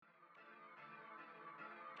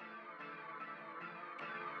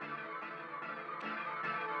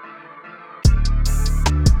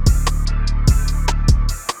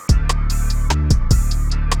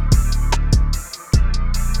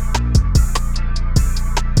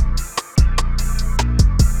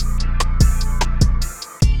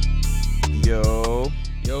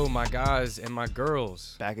guys and my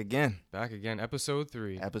girls. Back again. Episode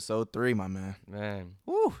 3. Episode 3, my man. Man,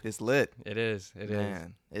 Woo, it's lit. it is. It is.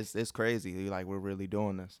 Man, it's crazy. Like, we're really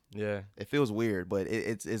doing this. Yeah. It feels weird, but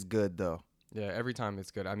it's good though. Yeah, every time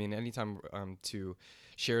it's good. I mean, anytime to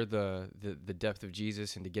share the depth of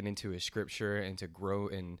Jesus and to get into his scripture and to grow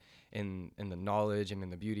in the knowledge and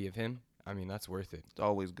in the beauty of him, I mean, that's worth it. It's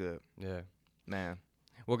always good. Yeah. Man.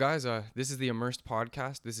 Well, guys, this is the Immersed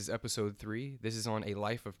Podcast. This is episode 3. This is on a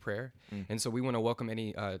life of prayer. And so we want to welcome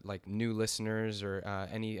any like new listeners or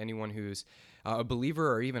anyone who's a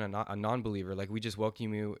believer or even a non-believer. Like, we just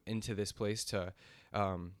welcome you into this place to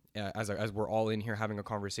as we're all in here having a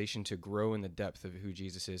conversation to grow in the depth of who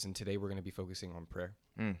Jesus is. And today we're going to be focusing on prayer.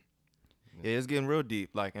 Yeah, it's getting real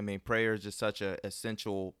deep. Like, I mean, prayer is just such an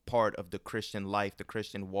essential part of the Christian life, the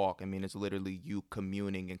Christian walk. I mean, it's literally you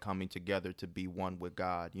communing and coming together to be one with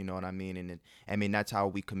God. You know what I mean? And I mean, that's how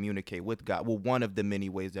we communicate with God. Well, one of the many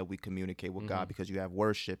ways that we communicate with God, because you have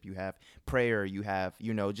worship, you have prayer, you have,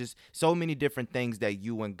 just so many different things that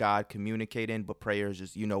you and God communicate in. But prayer is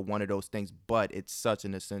just, one of those things. But it's such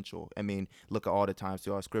an essential. I mean, look at all the times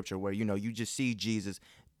through our scripture where, you just see Jesus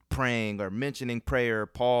praying or mentioning prayer,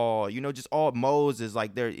 Paul, just all Moses,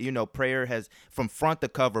 like there, prayer has from front to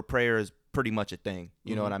cover, prayer is pretty much a thing.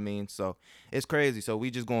 You know what I mean? So it's crazy. So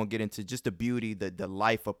we just going to get into just the beauty, the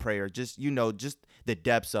life of prayer, just, just the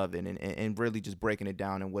depths of it and really just breaking it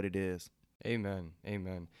down and what it is. Amen.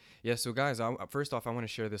 Amen. Yeah. So guys, first off, I want to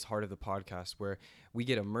share this heart of the podcast where we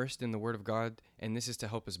get immersed in the Word of God. And this is to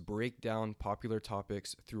help us break down popular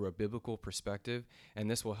topics through a biblical perspective.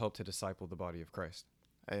 And this will help to disciple the body of Christ.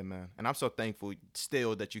 Amen. And I'm so thankful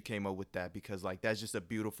still that you came up with that, because like that's just a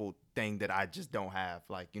beautiful thing that I just don't have.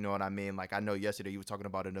 Like, you know what I mean? Like, I know yesterday you were talking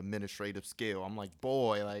about an administrative skill. I'm like,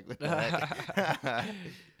 boy, like what the heck?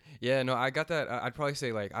 Yeah, no, I got that. I'd probably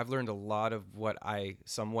say like I've learned a lot of what I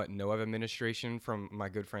somewhat know of administration from my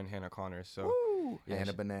good friend Hannah Connors. So Woo! Yeah,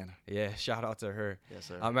 Hannah Banana. yeah, shout out to her. Yes,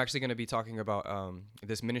 sir. I'm actually going to be talking about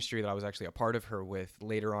this ministry that I was actually a part of her with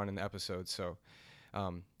later on in the episode. So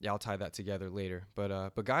yeah, I'll tie that together later.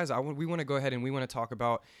 But guys, we want to go ahead and we want to talk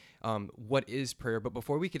about what is prayer. But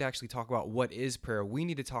before we could actually talk about what is prayer, we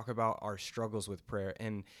need to talk about our struggles with prayer.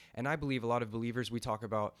 And I believe a lot of believers, we talk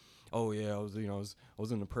about, oh yeah, I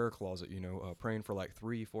was in the prayer closet, praying for like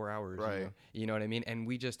 3-4 hours. Right. You know what I mean? And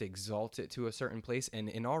we just exalt it to a certain place. And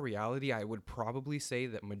in all reality, I would probably say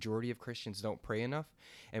that majority of Christians don't pray enough,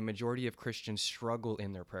 and majority of Christians struggle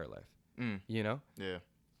in their prayer life. Yeah.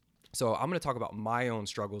 So I'm going to talk about my own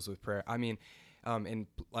struggles with prayer. I mean, and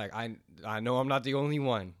like I know I'm not the only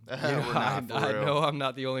one. I know I'm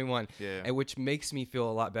not the only one. Yeah. And which makes me feel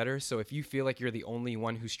a lot better. So if you feel like you're the only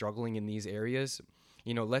one who's struggling in these areas,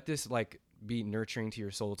 let this like be nurturing to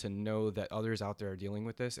your soul to know that others out there are dealing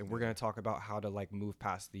with this. And we're going to talk about how to like move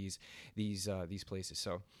past these places.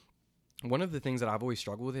 So one of the things that I've always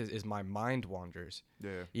struggled with is my mind wanders.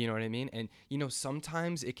 Yeah. You know what I mean? And,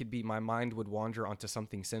 sometimes it could be my mind would wander onto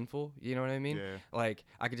something sinful. You know what I mean? Yeah. Like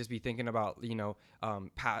I could just be thinking about,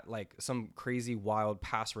 like some crazy, wild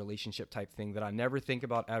past relationship type thing that I never think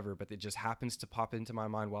about ever, but it just happens to pop into my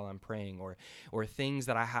mind while I'm praying, or things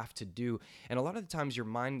that I have to do. And a lot of the times your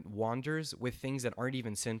mind wanders with things that aren't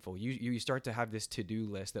even sinful. You start to have this to-do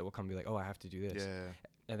list that will come be like, oh, I have to do this. Yeah.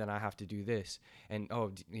 And then I have to do this. And,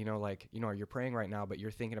 you're praying right now, but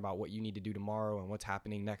you're thinking about what you need to do tomorrow and what's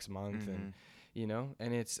happening next month. And,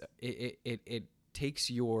 and it takes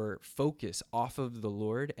your focus off of the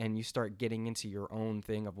Lord, and you start getting into your own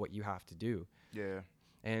thing of what you have to do. Yeah.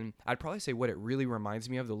 And I'd probably say what it really reminds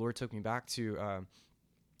me of, the Lord took me back to,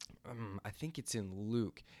 I think it's in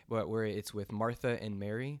Luke, but where it's with Martha and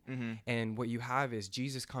Mary. And what you have is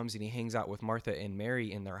Jesus comes and he hangs out with Martha and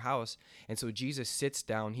Mary in their house. And so Jesus sits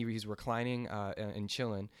down, he's reclining and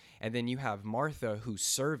chilling. And then you have Martha who's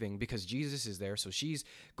serving because Jesus is there. So she's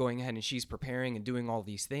going ahead and she's preparing and doing all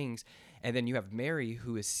these things. And then you have Mary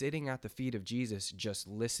who is sitting at the feet of Jesus, just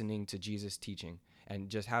listening to Jesus teaching and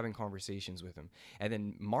just having conversations with him. And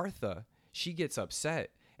then Martha, she gets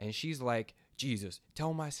upset and she's like, Jesus,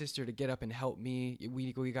 tell my sister to get up and help me.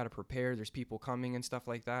 We got to prepare. There's people coming and stuff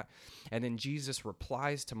like that. And then Jesus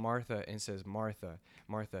replies to Martha and says, Martha,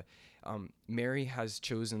 Mary has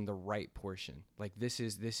chosen the right portion. Like this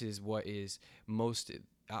is what is most,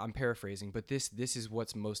 I'm paraphrasing, but this is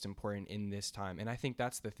what's most important in this time. And I think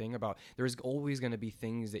that's the thing about, there's always going to be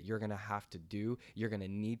things that you're going to have to do, you're going to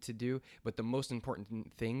need to do. But the most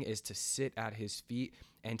important thing is to sit at his feet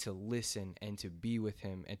and to listen and to be with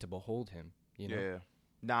him and to behold him. Yeah.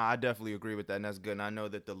 Nah, I definitely agree with that, and that's good. And I know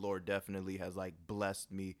that the Lord definitely has like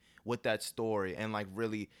blessed me with that story, and like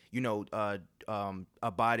really,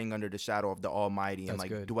 abiding under the shadow of the Almighty, and That's like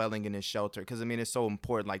good. dwelling in His shelter. Because I mean, it's so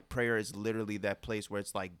important. Like prayer is literally that place where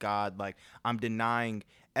it's like, God, like I'm denying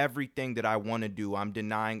everything that I want to do. I'm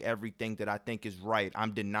denying everything that I think is right.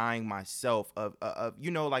 I'm denying myself of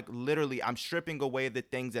like literally I'm stripping away the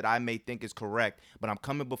things that I may think is correct, but I'm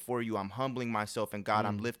coming before you. I'm humbling myself, and God,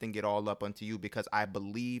 I'm Mm. lifting it all up unto you because I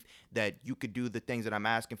believe that you could do the things that I'm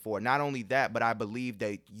asking for. Not only that, but I believe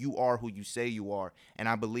that you are who you say you are. And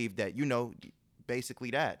I believe that,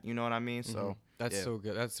 basically that, you know what I mean? Hmm. So, That's yeah. so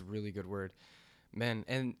good. That's a really good word, man.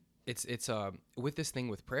 And it's with this thing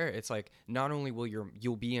with prayer, it's like not only will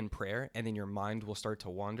you'll be in prayer and then your mind will start to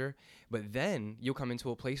wander, but then you'll come into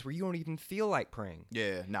a place where you don't even feel like praying.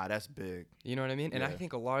 Yeah, nah, that's big. You know what I mean? And I Yeah.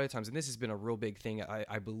 think a lot of times, and this has been a real big thing,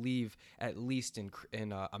 I believe, at least in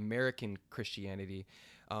American Christianity,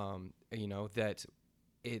 that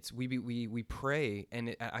we pray,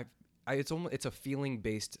 and it's a feeling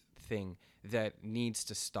based thing that needs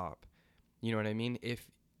to stop. You know what I mean? If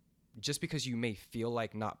just because you may feel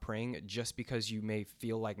like not praying, just because you may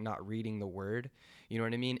feel like not reading the word, you know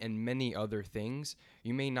what I mean? And many other things,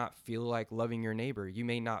 you may not feel like loving your neighbor. You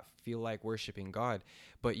may not feel like worshiping God,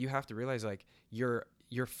 but you have to realize like your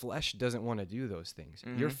flesh doesn't want to do those things.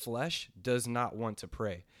 Your Mm-hmm. flesh does not want to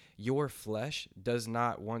pray. Your flesh does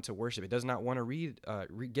not want to worship. It does not want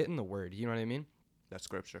to get in the word. You know what I mean? That's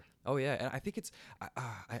scripture. Oh yeah, and I think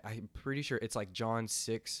I'm pretty sure it's like John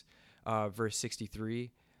 6, verse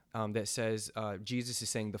 63, that says Jesus is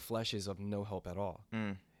saying the flesh is of no help at all.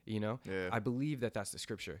 Mm. You know, Yeah. I believe that that's the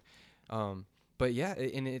scripture. But yeah,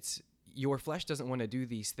 and it's your flesh doesn't want to do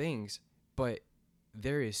these things, but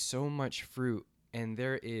there is so much fruit, and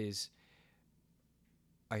there is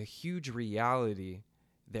a huge reality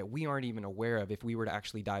that we aren't even aware of if we were to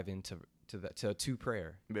actually dive into to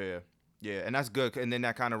prayer. Yeah. Yeah, and that's good. And then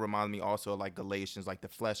that kind of reminds me also of like Galatians, like the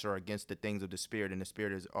flesh are against the things of the spirit, and the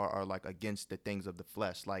spirit are like against the things of the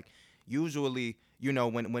flesh. Like usually,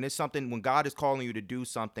 when it's something, when God is calling you to do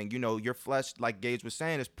something, your flesh, like Gage was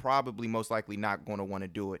saying, is probably most likely not going to want to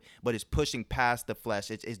do it, but it's pushing past the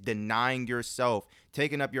flesh. It's denying yourself,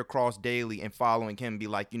 taking up your cross daily and following Him. Be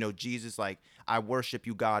like, Jesus, like I worship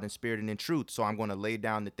you, God, in spirit and in truth. So I'm going to lay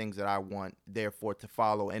down the things that I want, therefore, to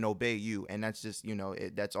follow and obey you. And that's just,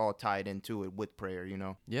 that's all tied into it with prayer,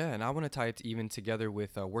 Yeah, and I want to tie it even together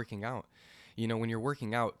with working out. When you're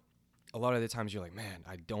working out, a lot of the times you're like, man,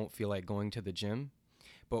 I don't feel like going to the gym.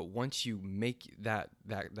 But once you make that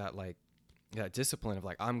discipline of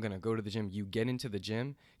like, I'm gonna go to the gym, you get into the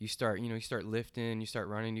gym, you start lifting, you start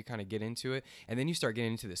running, you kind of get into it, and then you start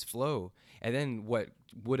getting into this flow, and then what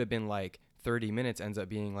would have been like 30 minutes ends up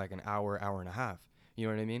being like an hour and a half. You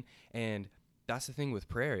know what I mean? And that's the thing with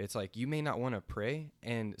prayer. It's like you may not want to pray,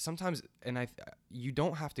 and sometimes, you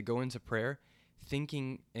don't have to go into prayer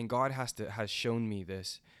thinking, and God has shown me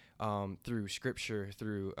this through scripture,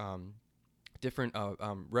 through different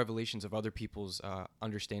revelations of other people's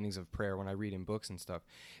understandings of prayer when I read in books and stuff,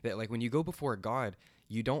 that like when you go before God,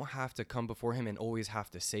 you don't have to come before Him and always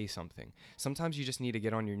have to say something. Sometimes you just need to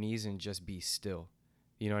get on your knees and just be still.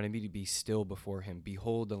 You know what I mean? To be still before Him.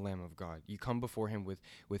 Behold the Lamb of God. You come before Him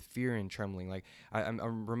with fear and trembling. Like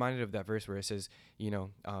I'm reminded of that verse where it says,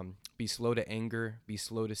 be slow to anger, be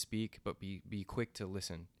slow to speak, but be quick to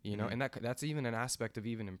listen. Mhm. And that's even an aspect of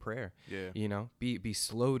even in prayer. Yeah. Be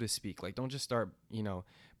slow to speak. Like don't just start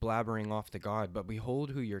blabbering off to God, but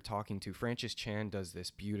behold who you're talking to. Francis Chan does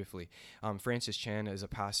this beautifully. Francis Chan is a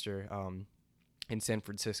pastor in San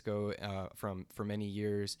Francisco for many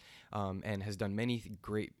years, and has done many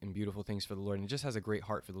great and beautiful things for the Lord, and just has a great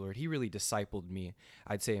heart for the Lord. He really discipled me,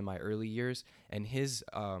 I'd say, in my early years, and his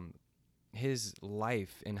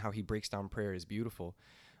life and how he breaks down prayer is beautiful.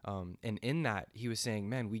 And in that, he was saying,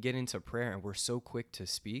 man, we get into prayer and we're so quick to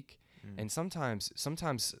speak. And sometimes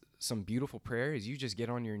some beautiful prayer is you just get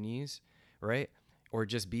on your knees, right? Or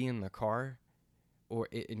just be in the car, or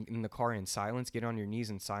in the car in silence, get on your knees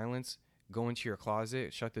in silence, go into your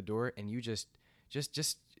closet, shut the door, and you just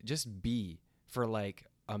be for like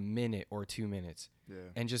a minute or 2 minutes. Yeah.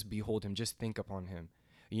 And just behold Him, just think upon Him,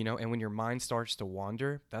 and when your mind starts to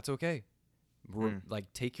wander, that's okay.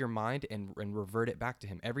 Like take your mind and revert it back to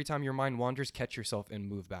Him. Every time your mind wanders, catch yourself and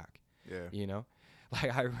move back. Yeah.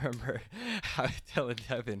 Like I remember I was telling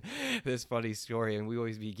Devin this funny story, and we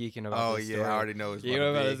always be geeking about this story. I already know it's You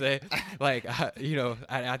know what I'm saying? Like,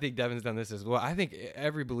 I think Devin's done this as well. I think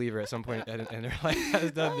every believer at some point in their life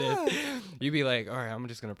has done this. You'd be like, all right, I'm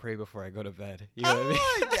just going to pray before I go to bed. You know what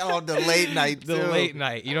I mean? The late night, The late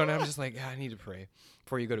night. And I'm just like, I need to pray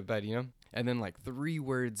before you go to bed, And then like 3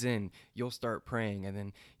 words in, you'll start praying, and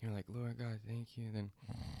then you're like, Lord God, thank you.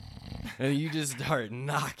 And you just start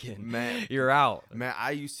knocking. Man, you're out. Man,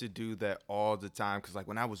 I used to do that all the time because, like,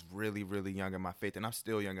 when I was really, really young in my faith, and I'm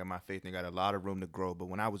still young in my faith and got a lot of room to grow, but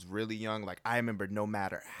when I was really young, like, I remember no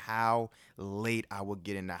matter how late I would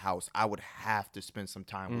get in the house, I would have to spend some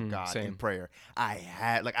time with God in prayer.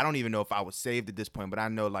 I don't even know if I was saved at this point, but I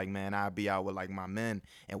know, like, man, I'd be out with, like, my men,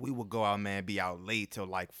 and we would go out, man, be out late till,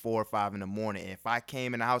 like, 4 or 5 in the morning. And if I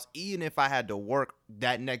came in the house, even if I had to work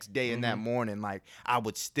that next day and that morning, like, I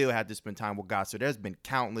would still have to spend time with God. So there's been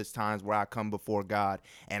countless times where I come before God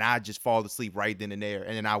and I just fall asleep right then and there,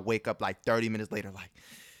 and then I wake up like 30 minutes later like,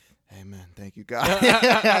 amen, thank you, God.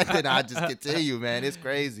 Then I just continue, man. It's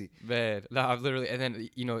crazy, man. No, I've literally, and then,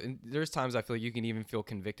 you know, there's times I feel like you can even feel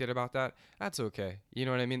convicted about that. That's okay. You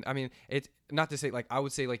know what I mean? It's not to say, like, I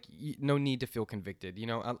would say, like, no need to feel convicted, you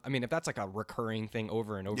know? I mean, if that's like a recurring thing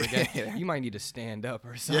over and over again, you might need to stand up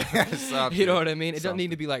or something. You know what I mean? It doesn't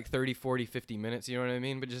need to be like 30, 40, 50 minutes, you know what I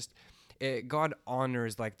mean? But just, God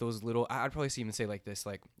honors like those little, I'd probably even say like this,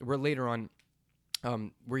 like, we're later on,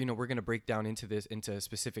 we're going to break down into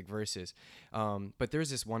specific verses. But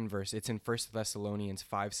there's this one verse, it's in 1 Thessalonians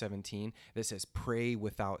 5:17 that says, pray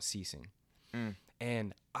without ceasing.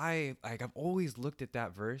 And I've always looked at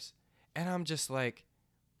that verse and I'm just like,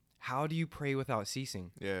 how do you pray without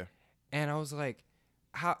ceasing? Yeah. And I was like,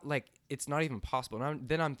 how, like, it's not even possible. And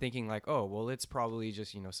then I'm thinking like, oh, well, it's probably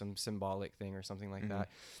just, you know, some symbolic thing or something like that.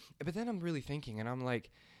 But then I'm really thinking and I'm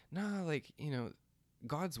like, nah, like, you know,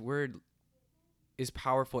 God's word is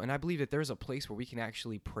powerful. And I believe that there's a place where we can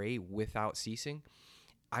actually pray without ceasing.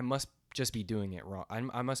 I must just be doing it wrong.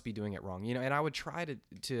 I must be doing it wrong, you know. And I would try to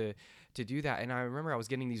do that. And I remember I was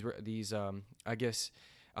getting these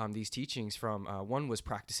these teachings from one was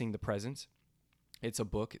Practicing the Presence. It's a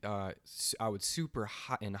book. I would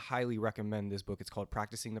highly recommend this book. It's called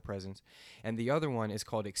Practicing the Presence. And the other one is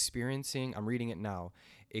called Experiencing, I'm reading it now,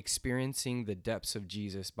 Experiencing the Depths of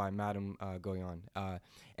Jesus by Madame Guyon.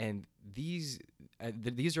 And these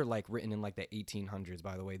are like written in like the 1800s,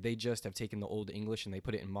 by the way. They just have taken the old English and they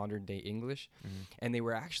put it in modern day English. And they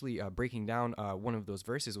were actually breaking down one of those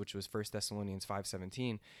verses, which was 1 Thessalonians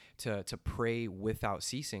 5:17, to pray without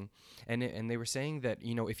ceasing. And they were saying that,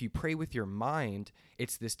 you know, if you pray with your mind,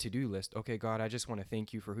 it's this to-do list. Okay, God, I just want to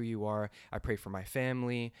thank you for who you are. I pray for my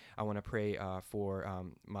family. I want to pray for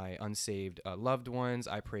my unsaved loved ones.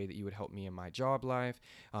 I pray that you would help me in my job life,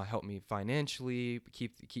 help me financially,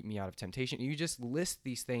 keep me out of temptation. You just list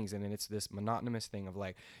these things, and then it's this monotonous thing of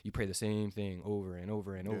like you pray the same thing over and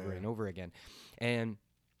over and over and over again, and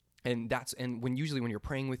when you're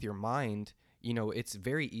praying with your mind, you know, it's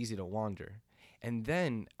very easy to wander. And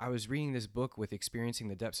then I was reading this book with Experiencing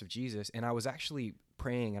the Depths of Jesus, and I was actually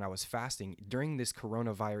praying and I was fasting during this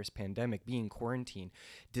coronavirus pandemic, being quarantined,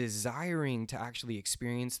 desiring to actually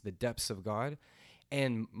experience the depths of God.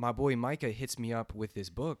 And my boy Micah hits me up with this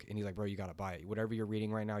book, and he's like, bro, you got to buy it. Whatever you're reading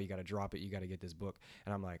right now, you got to drop it. You got to get this book.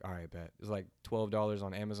 And I'm like, all right, bet. It was like $12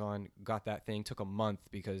 on Amazon. Got that thing. Took a month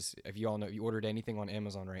because if you all know, you ordered anything on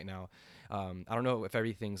Amazon right now. I don't know if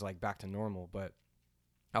everything's like back to normal, but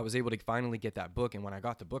I was able to finally get that book. And when I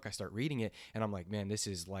got the book, I start reading it, and I'm like, man, this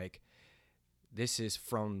is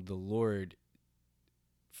from the Lord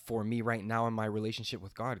for me right now in my relationship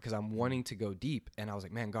with God, because I'm wanting to go deep. And I was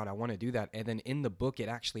like, man, God, I want to do that. And then in the book, it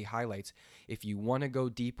actually highlights, if you want to go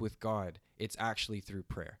deep with God, it's actually through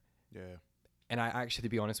prayer. Yeah. And I actually, to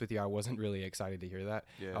be honest with you, I wasn't really excited to hear that.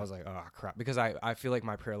 Yeah. I was like, oh, crap. Because I feel like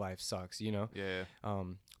my prayer life sucks, you know? Yeah.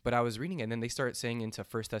 But I was reading it, and then they start saying into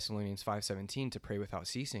 1 Thessalonians 5:17 to pray without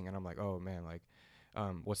ceasing. And I'm like, oh, man, like,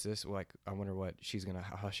 what's this? Like, I wonder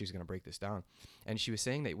how she's gonna break this down. And she was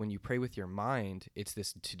saying that when you pray with your mind, it's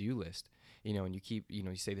this to-do list, you know, and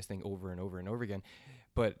you say this thing over and over and over again.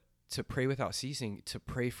 But to pray without ceasing, to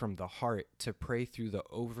pray from the heart, to pray through the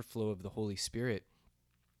overflow of the Holy Spirit,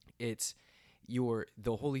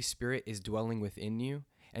 the Holy Spirit is dwelling within you.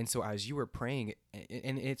 And so as you were praying,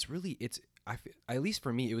 and at least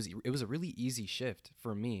for me, it was a really easy shift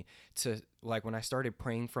for me to, like, when I started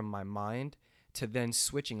praying from my mind to then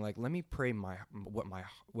switching, like, let me pray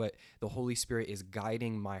what the Holy Spirit is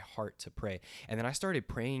guiding my heart to pray. And then I started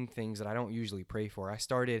praying things that I don't usually pray for. I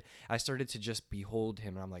started to just behold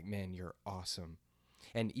him, and I'm like, man, you're awesome.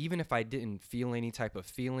 And even if I didn't feel any type of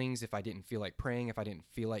feelings, if I didn't feel like praying, if I didn't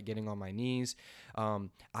feel like getting on my knees,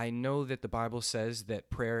 I know that the Bible says that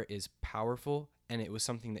prayer is powerful, and it was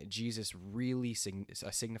something that Jesus really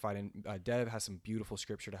signified. And Dev has some beautiful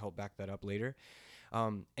scripture to help back that up later.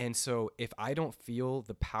 And so if I don't feel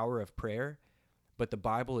the power of prayer, but the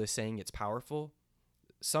Bible is saying it's powerful,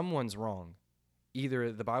 someone's wrong.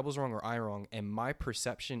 either the Bible's wrong or I'm wrong, and my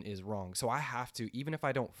perception is wrong. So I have to, even if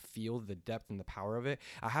I don't feel the depth and the power of it,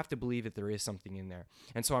 I have to believe that there is something in there.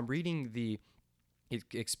 And so I'm reading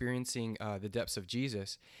experiencing the depths of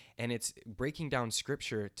Jesus, and it's breaking down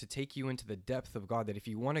scripture to take you into the depth of God, that if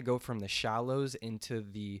you want to go from the shallows into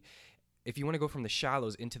the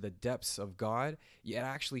depths of God, it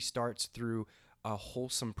actually starts through a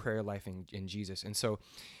wholesome prayer life in Jesus. And so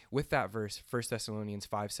with that verse, 1 Thessalonians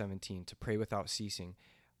 5:17, to pray without ceasing,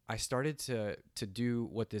 I started to do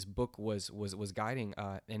what this book was guiding,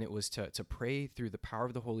 and it was to pray through the power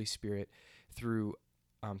of the Holy Spirit, through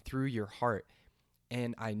your heart.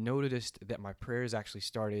 And I noticed that my prayers actually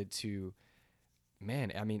started to,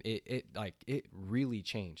 man, I mean, it really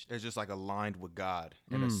changed. It's just like aligned with God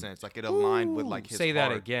in a sense. Like it aligned with like his Say that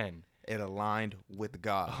heart. again. It aligned with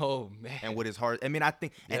God. Oh, man. And with his heart. I mean, I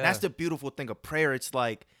think, and that's the beautiful thing of prayer. It's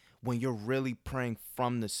like when you're really praying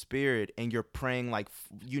from the Spirit and you're praying like,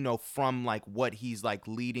 from like what he's like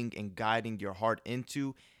leading and guiding your heart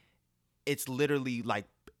into, it's literally like,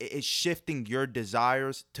 it's shifting your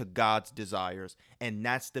desires to God's desires. And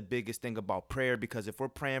that's the biggest thing about prayer, because if we're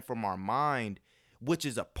praying from our mind, which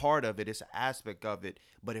is a part of it, it's an aspect of it,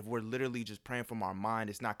 but if we're literally just praying from our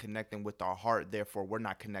mind, it's not connecting with our heart. Therefore, we're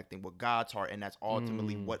not connecting with God's heart, and that's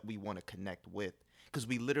ultimately what we want to connect with. Because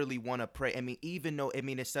we literally want to pray. I mean,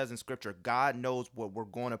 it says in scripture, God knows what we're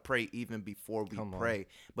going to pray even before we pray.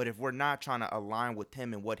 But if we're not trying to align with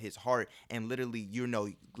him and what his heart, and literally,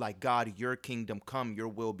 like, God, your kingdom come, your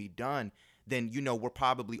will be done, then, we're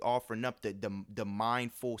probably offering up the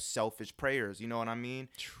mindful, selfish prayers. You know what I mean?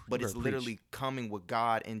 But it's literally coming with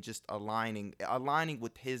God and just aligning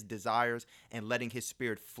with his desires and letting his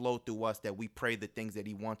Spirit flow through us, that we pray the things that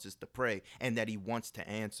he wants us to pray and that he wants to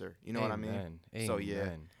answer. You know what I mean? Amen. So, yeah.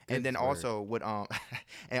 Good and then word.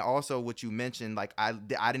 also what you mentioned, like I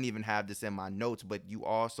didn't even have this in my notes, but you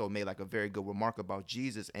also made like a very good remark about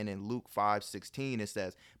Jesus. And in Luke 5:16, it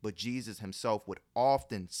says, but Jesus himself would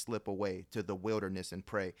often slip away to the wilderness and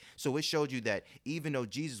pray. So it showed you that even though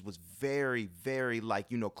Jesus was very, very like,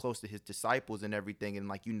 close to his disciples and everything, and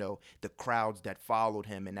like, the crowds that followed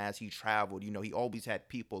him, and as he traveled, he always had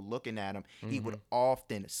people looking at him, he would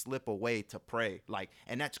often slip away to pray. Like,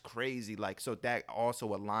 and that's crazy. Like, so that also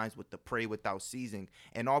aligns with the pray without ceasing.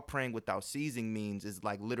 And all praying without ceasing means is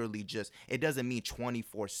like literally just, it doesn't mean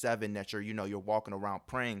 24/7 that you're walking around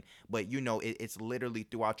praying, but it's literally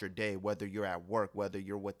throughout your day, whether you're at work, whether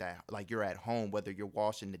you're you're at home, whether you're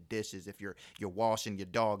washing the dishes, if you're washing your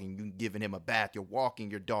dog and you giving him a bath, you're walking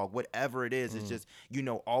your dog, whatever it is, it's just,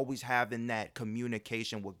 always having that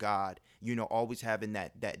communication with God, always having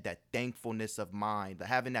that thankfulness of mind,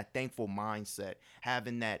 having that thankful mindset,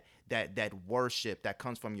 having that worship that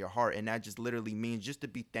comes from your heart. And that just literally means just to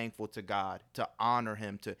be thankful to God, to honor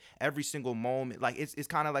him, to every single moment. Like it's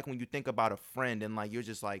kind of like when you think about a friend, and like you're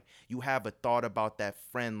just like, you have a thought about that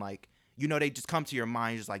friend, like, they just come to your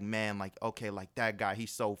mind. You're just like, man, like, okay, like that guy,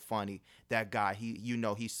 he's so funny. That guy,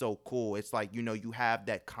 he's so cool. It's like, you have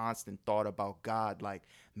that constant thought about God, like,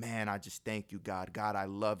 man, I just thank you, God. God, I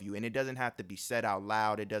love you. And it doesn't have to be said out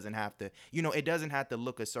loud. It doesn't have to, it doesn't have to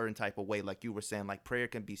look a certain type of way. Like you were saying, like prayer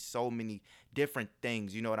can be so many different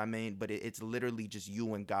things, you know what I mean? But it's literally just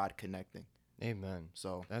you and God connecting. Amen.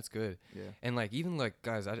 So that's good. Yeah. And like, even like,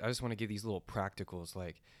 guys, I just want to give these little practicals,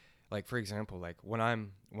 like for example, like when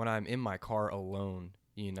I'm in my car alone,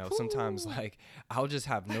 sometimes like I'll just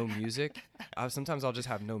have no music. Sometimes I'll just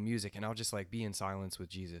have no music, and I'll just like be in silence with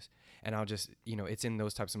Jesus. And I'll just, it's in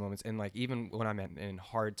those types of moments. And like, even when I'm in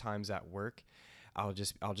hard times at work, I'll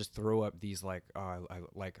just throw up these like, I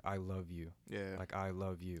love you. Yeah. Like, I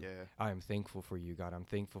love you. Yeah. I am thankful for you, God. I'm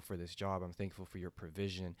thankful for this job. I'm thankful for your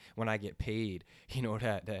provision. When I get paid,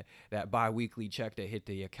 that bi-weekly check that hit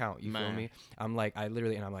the account, you feel me? I'm like,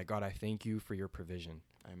 I'm like, God, I thank you for your provision.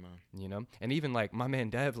 Amen. And even like my man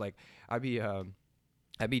Dev, like I'd be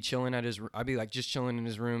chilling I'd be like just chilling in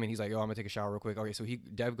his room, and he's like, oh, I'm gonna take a shower real quick. Okay, so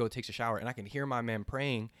Dev takes a shower, and I can hear my man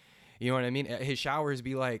praying. You know what I mean? His showers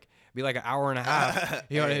be like an hour and a half.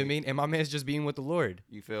 You know what I mean? And my man's just being with the Lord.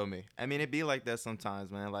 You feel me? I mean, it be like that sometimes,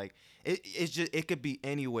 man. Like it's just, it could be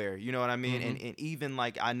anywhere. You know what I mean? And even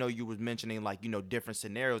like, I know you was mentioning like, different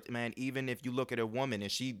scenarios, man. Even if you look at a woman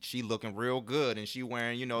and she looking real good, and she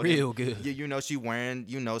wearing, real good. She wearing,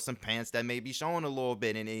 some pants that may be showing a little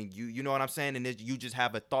bit, and you know what I'm saying? And you just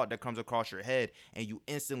have a thought that comes across your head, and you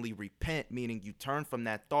instantly repent, meaning you turn from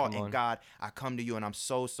that thought, and God, I come to you, and I'm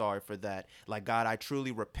so sorry for for that. Like, God, I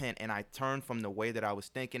truly repent, and I turn from the way that I was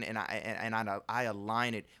thinking, and I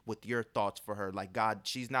align it with your thoughts for her. Like, God,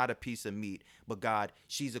 she's not a piece of meat, but God,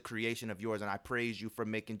 she's a creation of yours, and I praise you for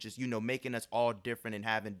making making us all different and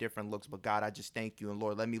having different looks. But God, I just thank you, and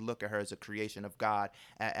Lord, let me look at her as a creation of God,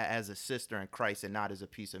 as a sister in Christ, and not as a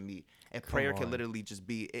piece of meat. And prayer can literally just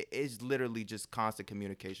be, it's literally just constant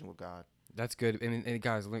communication with God. That's good. I mean, and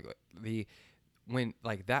guys, look, when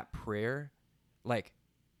like that prayer, like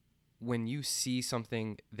when you see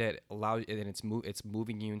something that allows and it's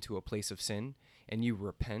moving you into a place of sin and you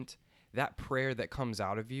repent, that prayer that comes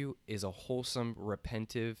out of you is a wholesome,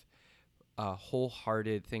 repentive,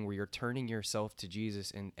 wholehearted thing where you're turning yourself to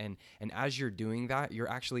Jesus, and as you're doing that, you're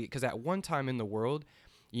actually, because at one time in the world,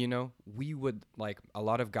 we would, like, a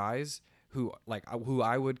lot of guys who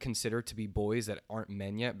I would consider to be boys that aren't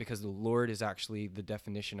men yet, because the Lord is actually the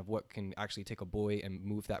definition of what can actually take a boy and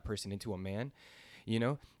move that person into a man,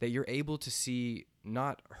 that you're able to see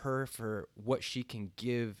not her for what she can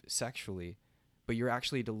give sexually, but you're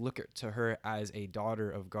actually to look to her as a daughter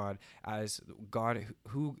of God, as God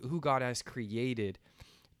who God has created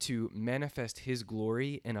to manifest his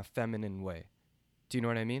glory in a feminine way. Do you know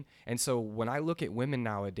what I mean? And so when I look at women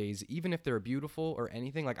nowadays, even if they're beautiful or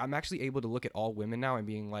anything, like, I'm actually able to look at all women now and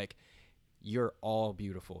being like, you're all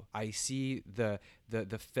beautiful. I see the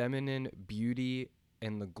feminine beauty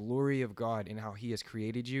and the glory of God in how he has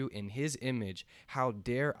created you in his image. How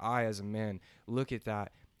dare I as a man look at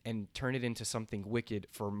that and turn it into something wicked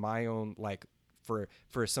for my own, like,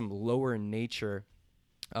 for some lower nature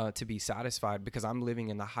to be satisfied, because I'm living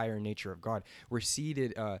in the higher nature of God. We're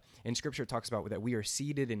seated, and scripture talks about that we are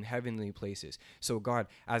seated in heavenly places. So God,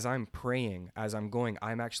 as I'm praying, as I'm going,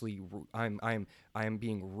 I am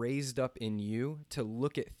being raised up in you to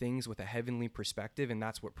look at things with a heavenly perspective. And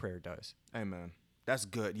that's what prayer does. Amen. That's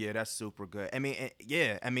good. Yeah, that's super good. I mean,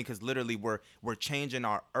 because literally we're changing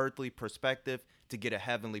our earthly perspective to get a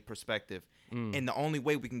heavenly perspective. And the only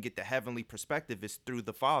way we can get the heavenly perspective is through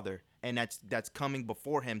the Father. And that's coming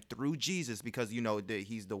before him through Jesus, because,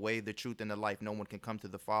 he's the way, the truth, and the life. No one can come to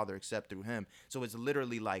the Father except through him. So it's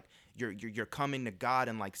literally like you're coming to God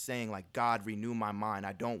and, like, saying, like, God, renew my mind.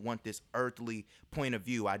 I don't want this earthly point of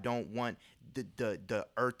view. I don't want the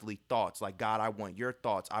earthly thoughts. Like, God, I want your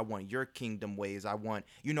thoughts. I want your kingdom ways. I want,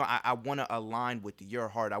 I want to align with your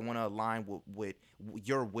heart. I want to align with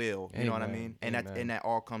your will. You know what I mean? And that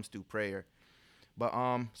all comes through prayer. But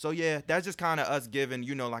so yeah, that's just kind of us giving,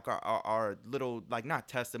 like our little, like, not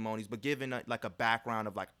testimonies, but giving like a background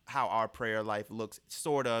of, like, how our prayer life looks,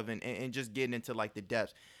 sort of, and just getting into, like, the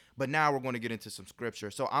depths. But now we're going to get into some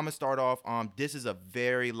scripture. So I'm gonna start off. This is a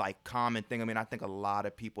very, like, common thing. I mean, I think a lot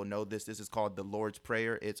of people know this. This is called the Lord's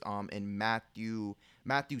Prayer. It's in Matthew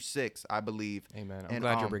 6, I believe. Amen. I'm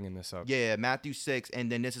glad you're bringing this up. Yeah, Matthew 6,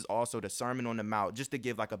 and then this is also the Sermon on the Mount, just to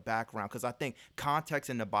give, like, a background, because I think context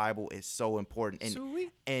in the Bible is so important.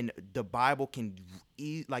 And the Bible can,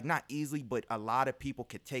 not easily, but a lot of people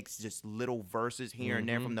could take just little verses here and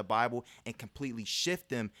there from the Bible and completely shift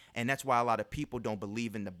them. And that's why a lot of people don't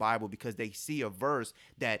believe in the Bible, because they see a verse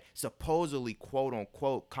that supposedly, quote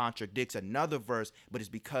unquote, contradicts another verse, but it's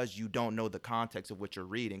because you don't know the context of what you're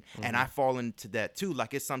reading. And I fall into that too.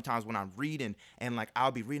 Like, it's sometimes when I'm reading and, like,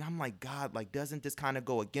 I'll be reading, I'm like, God, like, doesn't this kind of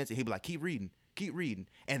go against it? He'd be like, keep reading.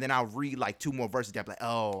 And then I'll read, like, 2 more verses. That, like,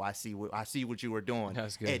 oh, I see what you were doing.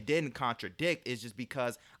 That's good. It didn't contradict. It's just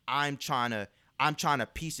because I'm trying to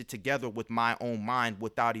piece it together with my own mind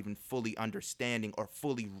without even fully understanding or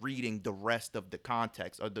fully reading the rest of the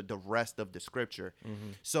context or the rest of the scripture.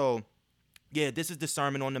 So yeah, this is the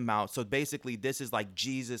Sermon on the Mount. So basically, this is like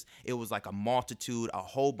Jesus. It was like a multitude, a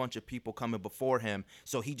whole bunch of people coming before him.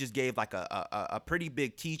 So he just gave, like, a pretty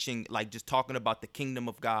big teaching, like, just talking about the kingdom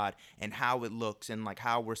of God and how it looks, and, like,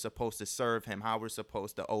 how we're supposed to serve him, how we're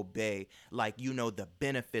supposed to obey, like, the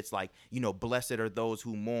benefits, like, blessed are those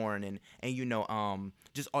who mourn, and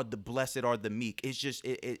just the blessed are the meek. It's just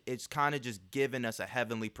it's kind of just giving us a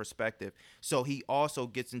heavenly perspective. So he also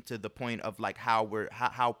gets into the point of, like,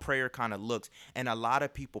 how prayer kind of looks. And a lot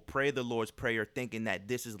of people pray the Lord's Prayer thinking that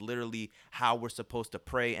this is literally how we're supposed to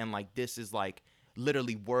pray, and, like, this is, like,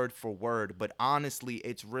 literally word for word. But honestly,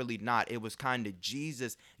 it's really not. It was kind of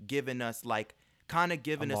Jesus giving us, like,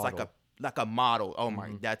 like a model. Oh my,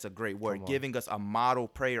 that's a great word. Giving us a model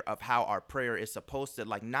prayer of how our prayer is supposed to,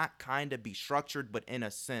 like, not kind of be structured, but in a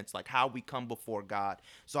sense, like, how we come before God.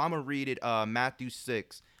 So I'm gonna read it, Matthew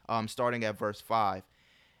 6, starting at verse 5.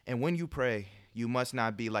 And when you pray, you must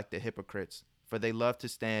not be like the hypocrites, for they love to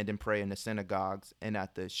stand and pray in the synagogues and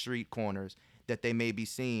at the street corners, that they may be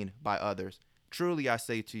seen by others. Truly I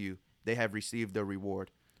say to you, they have received their reward.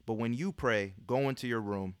 But when you pray, go into your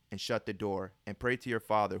room and shut the door and pray to your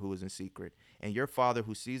Father who is in secret. And your Father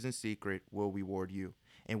who sees in secret will reward you.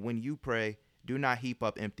 And when you pray, do not heap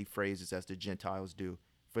up empty phrases as the Gentiles do,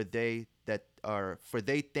 for they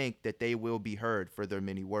think that they will be heard for their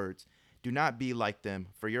many words. Do not be like them,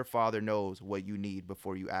 for your Father knows what you need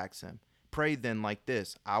before you ask him. Pray then like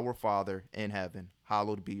this: Our Father in heaven,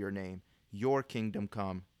 hallowed be your name. Your kingdom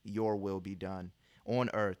come, your will be done,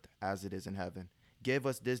 on earth as it is in heaven. Give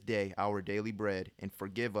us this day our daily bread, and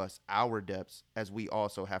forgive us our debts, as we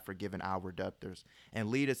also have forgiven our debtors. And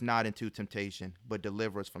lead us not into temptation, but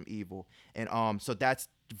deliver us from evil. And so that's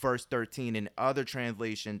verse 13. In other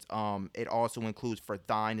translations, it also includes, for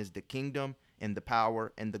thine is the kingdom and the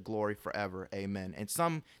power and the glory forever. Amen. And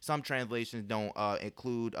some translations don't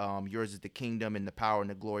include yours is the kingdom and the power and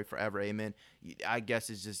the glory forever. Amen. I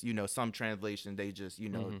guess it's just, some translations, they just,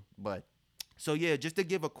 but so, yeah, just to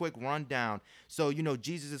give a quick rundown. So,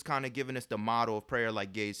 Jesus is kind of giving us the model of prayer,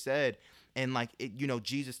 like Gage said. And like,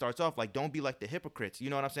 Jesus starts off like, don't be like the hypocrites. You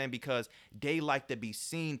know what I'm saying? Because they like to be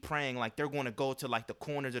seen praying. Like, they're going to go to like the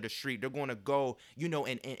corners of the street. They're going to go,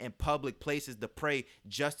 in public places to pray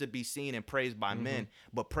just to be seen and praised by men.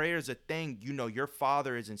 But prayer is a thing, your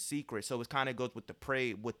Father is in secret. So it kind of goes with the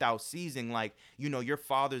pray without ceasing. Like, your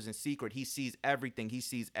Father's in secret. He sees everything. He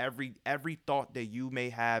sees every thought that you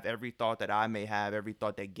may have, every thought that I may have, every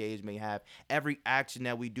thought that Gage may have, every action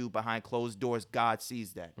that we do behind closed doors. God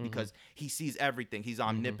sees that because he sees everything. He's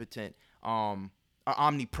omnipotent,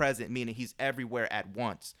 omnipresent, meaning he's everywhere at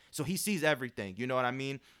once. So he sees everything. You know what I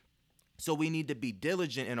mean? So we need to be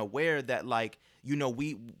diligent and aware that, like,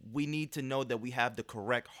 we need to know that we have the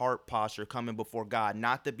correct heart posture coming before God,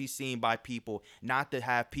 not to be seen by people, not to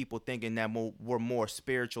have people thinking that we're more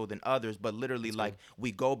spiritual than others, but literally, like,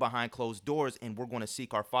 we go behind closed doors and we're going to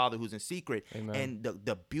seek our Father who's in secret. Amen. And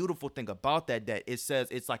the beautiful thing about that it says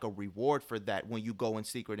it's like a reward for that when you go in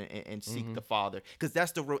secret and seek the Father, because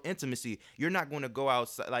that's the real intimacy. You're not going to go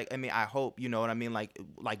outside. Like, I mean, I hope, you know what I mean?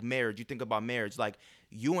 Like marriage, you think about marriage, like,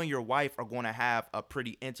 you and your wife are going to have a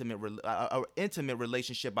pretty intimate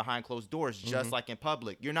relationship behind closed doors, just like in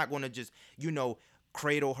public. You're not going to just,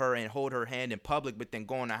 cradle her and hold her hand in public, but then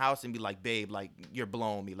go in the house and be like, babe, like, you're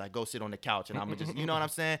blowing me, like, go sit on the couch and I'm gonna just, you know what I'm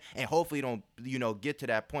saying? And hopefully don't, get to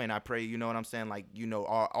that point. I pray, you know what I'm saying? Like,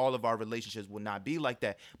 all of our relationships will not be like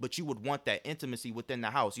that, but you would want that intimacy within the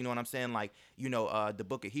house. You know what I'm saying? Like, the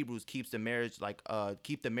book of Hebrews keeps the marriage, like,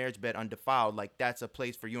 keep the marriage bed undefiled. Like, that's a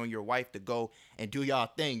place for you and your wife to go and do y'all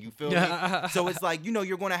thing. You feel me? So it's like,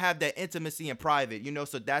 you're going to have that intimacy in private,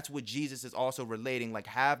 so that's what Jesus is also relating. Like,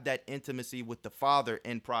 have that intimacy with the Father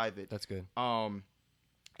in private. That's good. And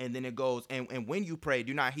then it goes, and when you pray,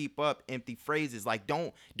 do not heap up empty phrases. Like,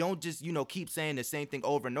 don't just, keep saying the same thing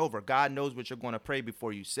over and over. God knows what you're going to pray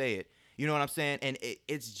before you say it. You know what I'm saying? And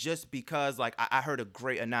it's just because, like, I heard a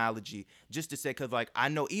great analogy just to say, because, like, I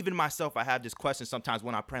know even myself, I have this question sometimes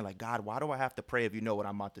when I'm praying, like, God, why do I have to pray if you know what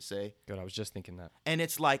I'm about to say? Good. I was just thinking that. And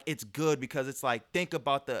it's like, it's good because it's like, think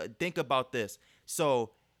about this.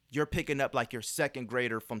 So you're picking up like your second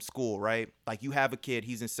grader from school, right? Like, you have a kid,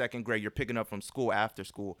 he's in second grade, you're picking up from school after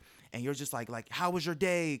school. And you're just like, how was your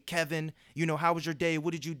day, Kevin? How was your day?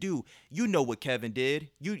 What did you do? You know what Kevin did.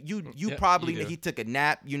 You probably he took a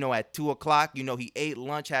nap, at 2:00. He ate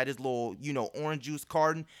lunch, had his little, orange juice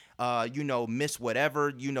carton. Miss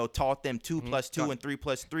whatever, taught them 2 + 2 and 3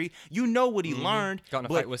 + 3. You know what he learned. Got in a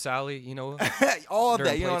fight with Sally, all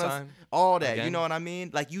that, all that, again. you know what I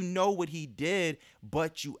mean? Like, what he did,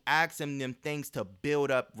 but you ask him them things to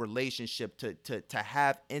build up relationship, to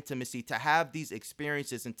have intimacy, to have these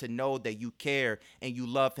experiences, and to know that you care and you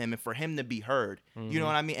love him, and for him to be heard. You know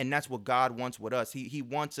what I mean? And that's what God wants with us. He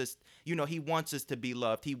wants us, he wants us to be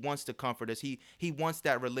loved. He wants to comfort us. He wants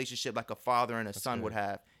that relationship like a father and a son would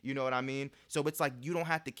have. You know what I mean? So it's like, you don't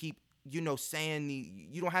have to keep, you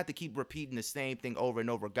don't have to keep repeating the same thing over and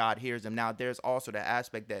over. God hears them. Now, there's also the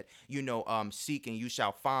aspect that, seek and you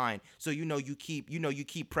shall find. So, you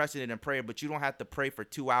keep pressing it in prayer, but you don't have to pray for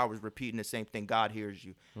 2 hours repeating the same thing. God hears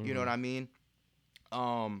you. You know what I mean?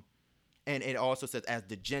 And it also says, as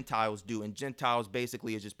the Gentiles do, and Gentiles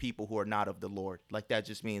basically is just people who are not of the Lord. Like, that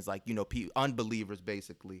just means, like, unbelievers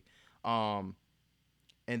basically.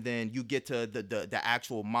 And then you get to the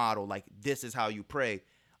actual model, like, this is how you pray.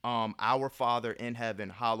 Our Father in heaven,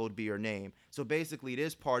 hallowed be your name. So basically,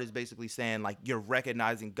 this part is basically saying, like, you're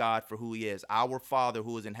recognizing God for who he is. Our Father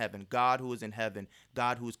who is in heaven, God who is in heaven,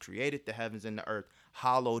 God who has created the heavens and the earth,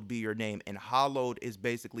 hallowed be your name. And hallowed is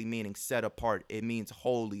basically meaning set apart. It means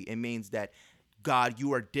holy. It means that, God,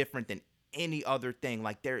 you are different than any other thing.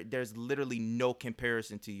 Like there's literally no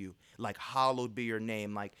comparison to you. Like hallowed be your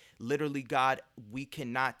name. Like literally, God, we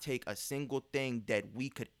cannot take a single thing that we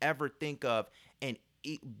could ever think of and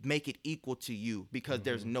make it equal to you, because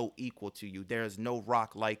there's no equal to you. There's no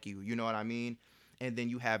rock like you. You know what I mean? And then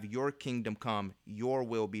you have your kingdom come, your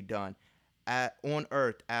will be done on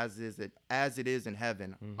earth as it is in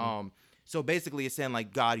heaven. So basically it's saying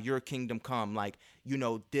like, God, your kingdom come, like, you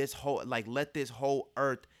know, this whole, like, let this whole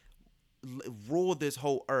earth rule this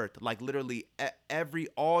whole earth, like literally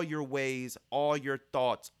all your ways, all your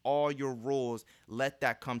thoughts, all your rules, let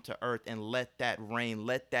that come to earth and let that reign.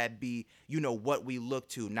 Let that be, you know, what we look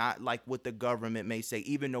to, not like what the government may say,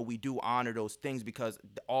 even though we do honor those things, because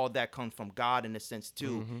all that comes from God in a sense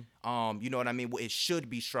too. You know what I mean? Well, it should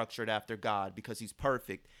be structured after God because he's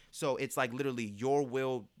perfect. So it's like literally your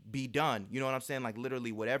will be done. You know what I'm saying? Like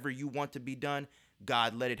literally whatever you want to be done,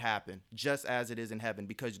 God, let it happen just as it is in heaven,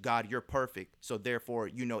 because God, you're perfect. So therefore,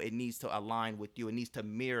 you know, it needs to align with you. It needs to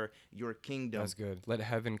mirror your kingdom. That's good. Let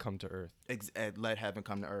heaven come to earth. Let heaven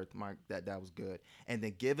come to earth. Mark, that was good. And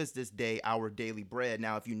then give us this day our daily bread.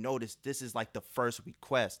 Now, if you notice, this is like the first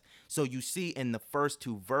request. So you see in the first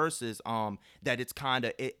two verses, that it's kind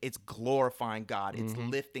of, it's glorifying God. It's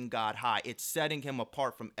lifting God high. It's setting him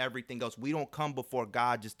apart from everything else. We don't come before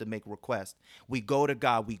God just to make requests. We go to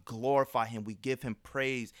God. We glorify him. We give him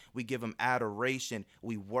praise. We give him adoration.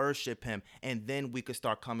 We worship him. And then we could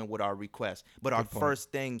start coming with our requests. But our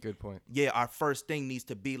first thing, good point. Yeah, our first thing needs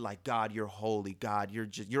to be like, God, you're holy. God,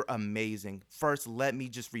 you're amazing. First, let me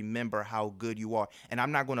just remember how good you are. And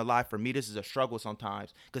I'm not going to lie, for me, this is a struggle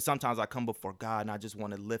sometimes, because sometimes I come before God and I just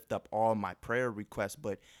want to lift up all my prayer requests,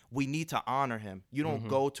 but we need to honor him. You don't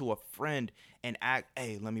go to a friend and act,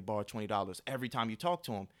 hey, let me borrow $20 every time you talk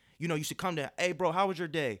to him. You know, you should come to, hey, bro, how was your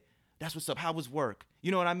day? That's what's up. How was work?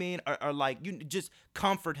 You know what I mean? Or like, you just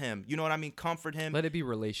comfort him. You know what I mean? Comfort him. Let it be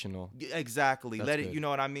relational. Exactly. That's Let it, good. you know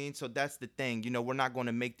what I mean? So that's the thing. You know, we're not going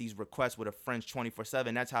to make these requests with a friend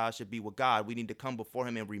 24/7. That's how it should be with God. We need to come before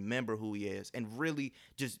him and remember who he is, and really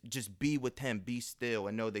just be with him, be still,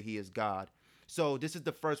 and know that he is God. So this is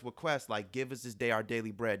the first request, like, give us this day our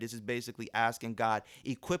daily bread. This is basically asking God,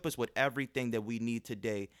 equip us with everything that we need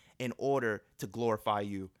today in order to glorify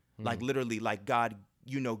you. Like literally, like, God,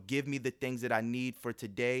 you know, give me the things that I need for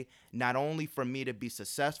today, not only for me to be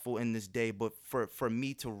successful in this day, but for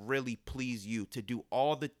me to really please you, to do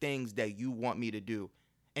all the things that you want me to do,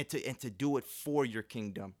 and to do it for your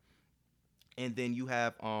kingdom. And then you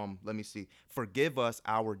have, let me see, forgive us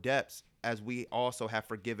our debts as we also have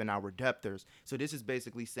forgiven our debtors. So this is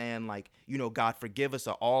basically saying, like, you know, God, forgive us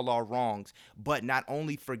of all our wrongs, but not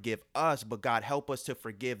only forgive us, but God, help us to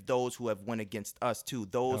forgive those who have went against us too.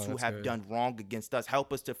 Those who have done wrong against us,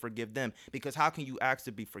 help us to forgive them, because how can you ask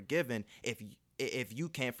to be forgiven if you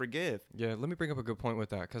can't forgive? Yeah, let me bring up a good point with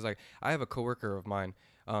that, because like I have a coworker of mine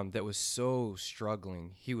that was so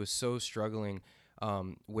struggling. He was so struggling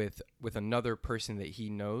with another person that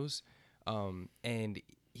he knows, and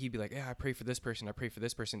he'd be like, yeah, I pray for this person, I pray for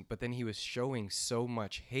this person, but then he was showing so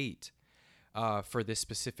much hate for this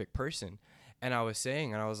specific person. And I was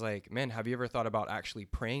saying, and I was like, man, have you ever thought about actually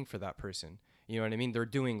praying for that person? You know what I mean? They're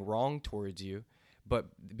doing wrong towards you, but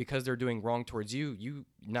because they're doing wrong towards you,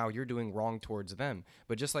 you're doing wrong towards them.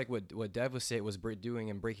 But just like what Dev was doing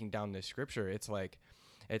and breaking down this scripture, it's like,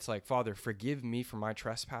 Father, forgive me for my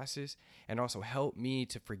trespasses, and also help me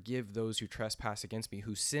to forgive those who trespass against me,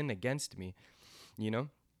 who sin against me, you know?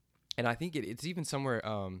 And I think it's even somewhere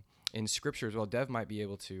in scripture as well. Dev might be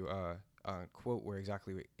able to quote where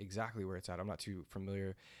exactly where it's at. I'm not too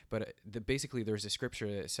familiar, but basically there's a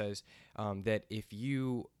scripture that says that if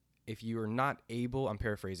you are not able, I'm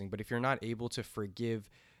paraphrasing, but if you're not able to forgive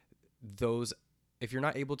those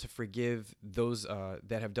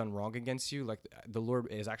that have done wrong against you, like the Lord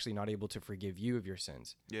is actually not able to forgive you of your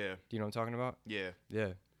sins. Yeah. Do you know what I'm talking about? Yeah.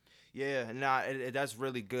 Yeah. Yeah, nah, that's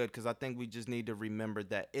really good, because I think we just need to remember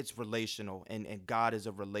that it's relational, and God is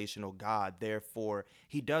a relational God. Therefore,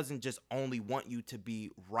 he doesn't just only want you to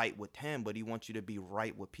be right with him, but he wants you to be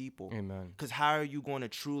right with people. Amen. Because how are you going to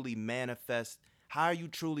truly manifest? How are you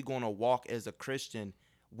truly going to walk as a Christian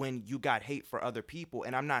when you got hate for other people?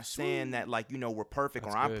 And I'm not saying that, like, you know, we're perfect,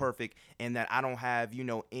 That's or I'm good. perfect, and that I don't have, you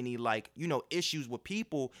know, any, like, you know, issues with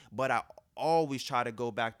people, but I always try to go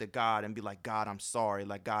back to God and be like, God, I'm sorry.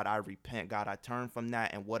 Like, God, I repent. God, I turn from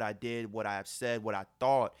that and what I did, what I have said, what I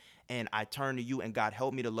thought, and I turn to you, and God,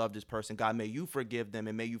 help me to love this person. God, may you forgive them,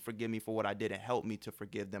 and may you forgive me for what I did, and help me to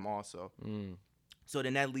forgive them also. So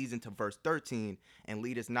then that leads into verse 13, and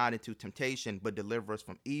lead us not into temptation, but deliver us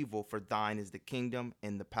from evil, for thine is the kingdom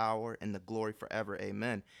and the power and the glory forever.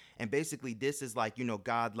 Amen. And basically this is like,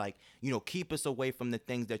 God, like, keep us away from the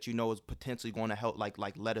things that is potentially going to help, like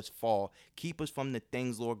let us fall. Keep us from the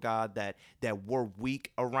things, Lord God, that we're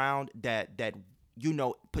weak around, that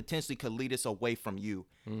potentially could lead us away from you.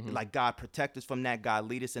 Like, God, protect us from that. God,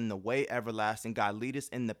 lead us in the way everlasting. God, lead us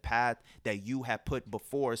in the path that you have put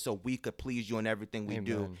before us so we could please you in everything we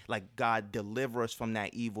do. Like, God, deliver us from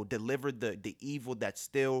that evil. Deliver the evil that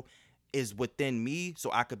still is within me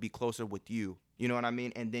so I could be closer with you. You know what I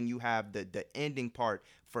mean? And then you have the ending part,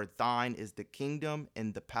 for thine is the kingdom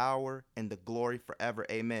and the power and the glory forever.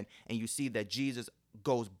 Amen. And you see that Jesus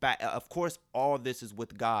goes back. Of course, all this is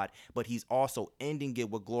with God, but he's also ending it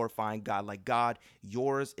with glorifying God. Like, God,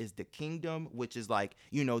 yours is the kingdom, which is like,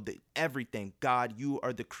 the everything. God, you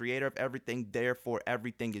are the creator of everything. Therefore,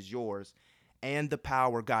 everything is yours. And the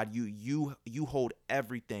power, God, you hold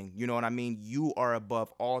everything. You know what I mean? You are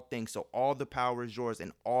above all things. So all the power is yours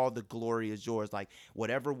and all the glory is yours. Like,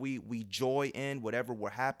 whatever we joy in, whatever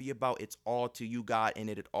we're happy about, it's all to you, God, and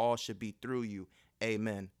it all should be through you.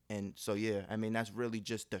 Amen. And so, yeah, I mean, that's really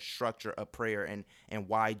just the structure of prayer and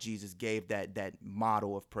why Jesus gave that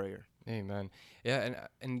model of prayer. Amen. Yeah,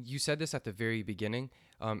 and you said this at the very beginning,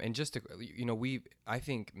 and just to, I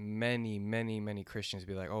think many Christians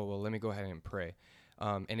be like, oh well, let me go ahead and pray,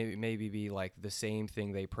 and it maybe be like the same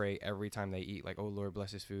thing they pray every time they eat, like, oh Lord,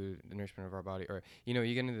 bless this food, the nourishment of our body, or you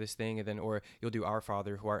get into this thing, and then or you'll do, Our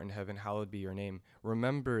Father who art in heaven, hallowed be your name.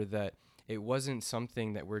 Remember that it wasn't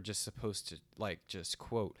something that we're just supposed to like just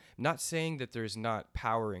quote. Not saying that there's not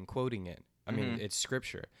power in quoting it. I mean, it's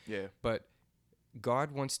scripture. Yeah. But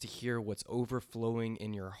God wants to hear what's overflowing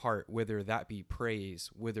in your heart, whether that be praise,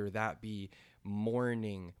 whether that be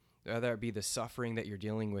mourning, whether that be the suffering that you're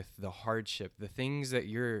dealing with, the hardship, the things that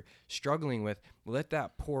you're struggling with. Let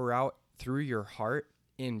that pour out through your heart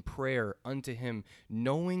in prayer unto him,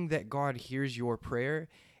 knowing that God hears your prayer,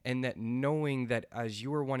 and that knowing that as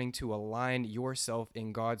you are wanting to align yourself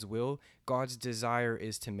in God's will, God's desire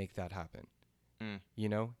is to make that happen.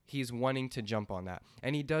 He's wanting to jump on that,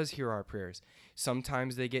 and he does hear our prayers.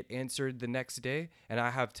 Sometimes they get answered the next day, and I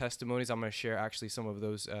have testimonies. I'm going to share actually some of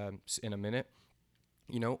those in a minute.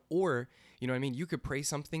 Or what I mean, you could pray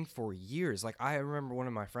something for years. Like, I remember one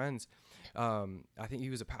of my friends, I think he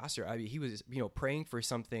was a pastor. He was praying for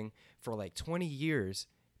something for like 20 years,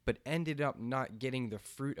 but ended up not getting the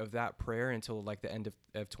fruit of that prayer until like the end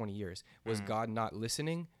of 20 years. Was God not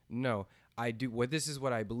listening? No. This is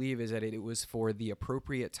what I believe, is that it was for the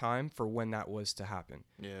appropriate time for when that was to happen.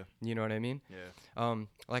 Yeah. You know what I mean? Yeah.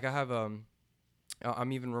 Like, I have,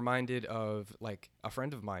 I'm even reminded of like a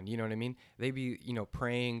friend of mine, you know what I mean? They be,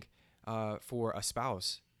 praying, for a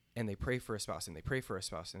spouse, and they pray for a spouse, and they pray for a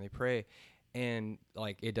spouse, and they pray, and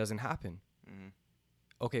like, it doesn't happen.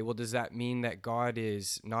 Okay, well, does that mean that God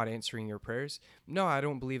is not answering your prayers? No, I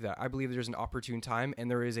don't believe that. I believe there's an opportune time,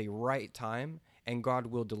 and there is a right time, and God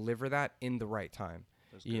will deliver that in the right time.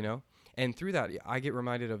 And through that, I get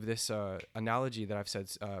reminded of this analogy that I've said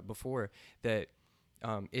before, that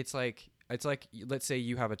it's like let's say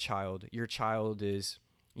you have a child. Your child is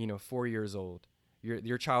 4 years old.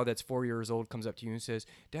 Your child that's 4 years old comes up to you and says,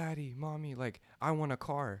 "Daddy, Mommy, like, I want a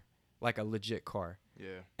car, like a legit car."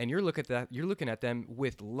 Yeah. And you're looking at them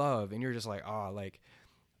with love, and you're just like, like,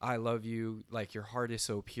 I love you. Like, your heart is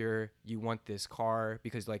so pure. You want this car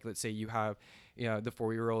because, like, let's say you have, the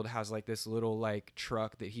 4-year-old has like this little like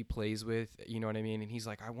truck that he plays with, you know what I mean? And he's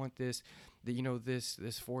like, I want this,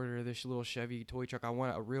 this Ford or this little Chevy toy truck. I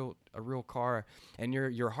want a real car. And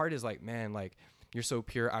your heart is like, man, like, you're so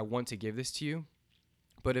pure. I want to give this to you.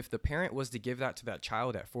 But if the parent was to give that to that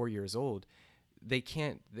child at 4 years old, they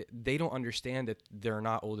don't understand that they're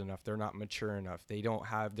not old enough. They're not mature enough. They don't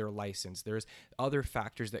have their license. There's other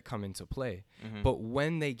factors that come into play. But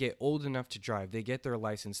when they get old enough to drive, they get their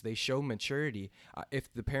license, they show maturity.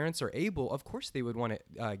 If the parents are able, of course they would want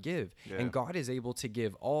to give. Yeah. And God is able to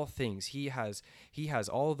give all things. He has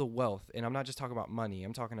all the wealth. And I'm not just talking about money.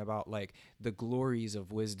 I'm talking about like the glories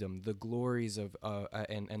of wisdom, the glories of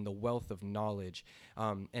and the wealth of knowledge,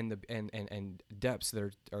 and depths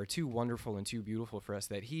that are too wonderful and too beautiful for us,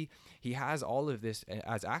 that he has all of this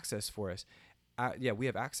as access for us. We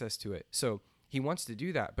have access to it. So he wants to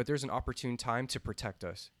do that, but there's an opportune time to protect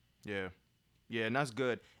us. Yeah. And that's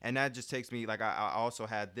good. And that just takes me, like, I also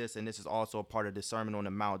had this, and this is also a part of the Sermon on the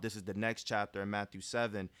Mount. This is the next chapter in Matthew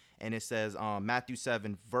 7, and it says, Matthew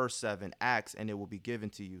 7, verse 7, ask, and it will be given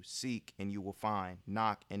to you. Seek, and you will find.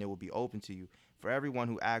 Knock, and it will be open to you. For everyone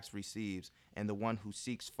who asks receives, and the one who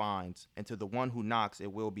seeks finds, and to the one who knocks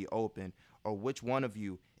it will be open. Or which one of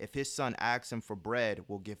you, if his son asks him for bread,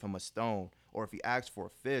 will give him a stone? Or if he asks for a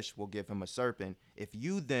fish, will give him a serpent? If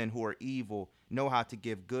you then, who are evil, know how to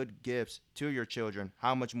give good gifts to your children,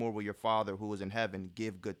 how much more will your Father who is in heaven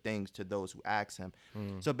give good things to those who ask him?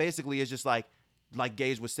 So basically, it's just like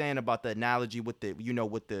Gage was saying about the analogy with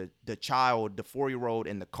the child, the 4-year-old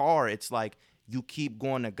in the car. It's like you keep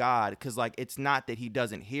going to God, because like it's not that he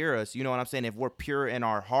doesn't hear us. You know what I'm saying? If we're pure in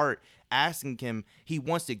our heart, asking him, he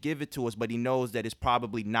wants to give it to us, but he knows that it's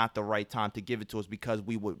probably not the right time to give it to us, because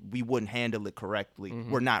we wouldn't handle it correctly.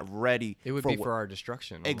 We're not ready. It would be for our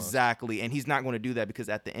destruction. Almost. Exactly. And he's not going to do that, because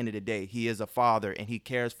at the end of the day, he is a father and he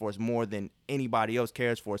cares for us more than anybody else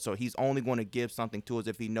cares for us. So he's only going to give something to us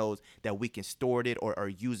if he knows that we can store it or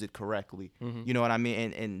use it correctly. You know what I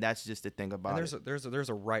mean? And that's just the thing about it. There's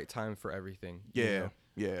a right time for everything. Yeah. You know?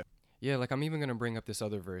 Yeah. Yeah, like I'm even going to bring up this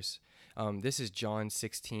other verse. This is John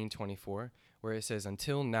 16:24, where it says,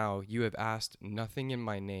 "Until now you have asked nothing in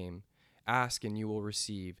my name. Ask and you will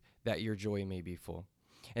receive, that your joy may be full."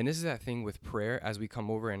 And this is that thing with prayer, as we come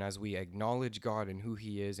over and as we acknowledge God and who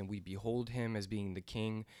he is, and we behold him as being the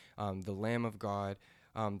King, the Lamb of God,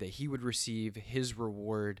 that he would receive his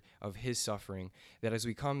reward of his suffering. That as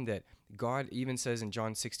we come, that God even says in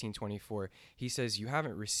John 16:24, he says, "You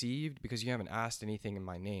haven't received because you haven't asked anything in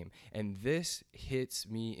my name." And this hits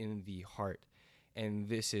me in the heart. And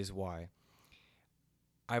this is why.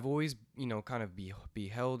 I've always, kind of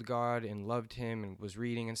beheld God and loved him and was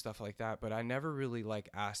reading and stuff like that, but I never really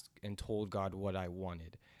asked and told God what I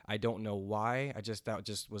wanted. I don't know why. That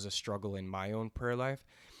just was a struggle in my own prayer life.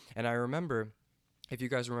 And I remember, if you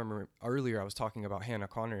guys remember earlier, I was talking about Hannah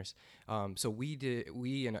Connors. So we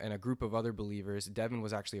and a group of other believers, Devin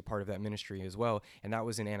was actually a part of that ministry as well. And that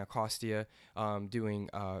was in Anacostia, doing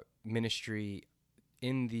ministry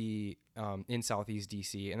in Southeast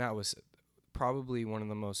DC. And that was probably one of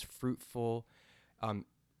the most fruitful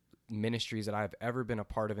ministries that I've ever been a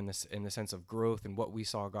part of in the sense of growth and what we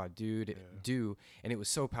saw God do, and it was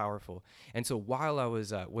so powerful. And so while I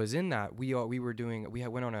was in that, we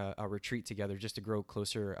went on a retreat together just to grow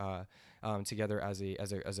closer together as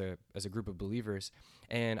a group of believers.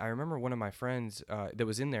 And I remember one of my friends that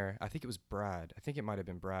was in there. I think it was Brad. I think it might have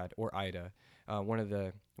been Brad or Ida, one of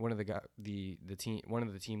the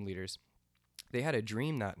team leaders. They had a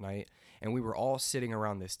dream that night, and we were all sitting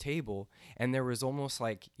around this table, and there was almost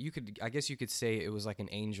like I guess you could say it was like an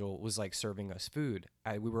angel was like serving us food.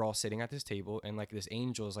 We were all sitting at this table, and like this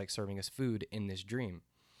angel is like serving us food in this dream.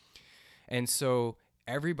 And so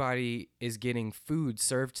everybody is getting food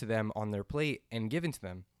served to them on their plate and given to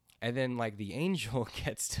them. And then like the angel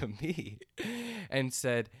gets to me and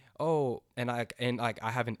said, "Oh," and I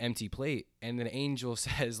have an empty plate, and then the angel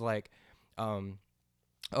says like,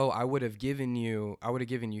 "Oh, I would have given you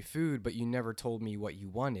food, but you never told me what you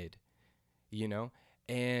wanted,"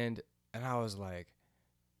 And I was like,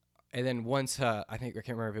 and then once I can't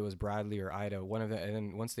remember if it was Bradley or Ida, one of them, and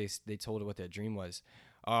then once they told her what that dream was,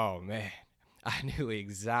 oh man, I knew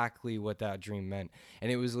exactly what that dream meant. And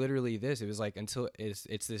it was literally this. It was like,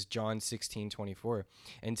 it's this John 16:24.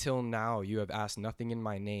 "Until now you have asked nothing in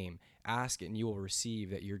my name. Ask and you will receive,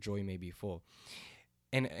 that your joy may be full."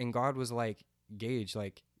 And God was like, Gage,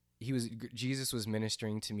 like Jesus was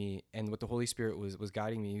ministering to me, and what the Holy Spirit was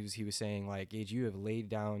guiding me, he was saying like, "Gage, you have laid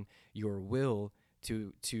down your will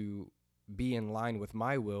to be in line with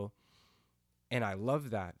my will, and I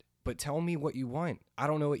love that. But tell me what you want. I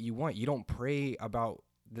don't know what you want. You don't pray about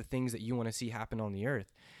the things that you want to see happen on the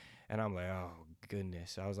earth." And I'm like, oh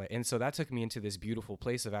goodness. I was like, and so that took me into this beautiful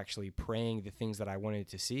place of actually praying the things that I wanted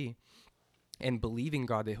to see, and believing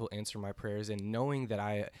God that he'll answer my prayers, and knowing that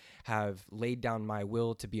I have laid down my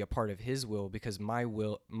will to be a part of his will, because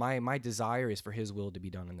my desire is for his will to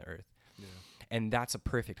be done on the earth. Yeah. And that's a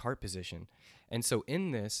perfect heart position. And so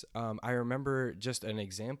in this, I remember just an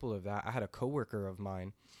example of that. I had a coworker of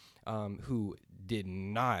mine who did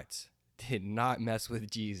not mess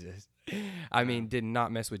with Jesus. I mean, did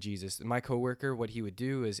not mess with Jesus. My coworker, what he would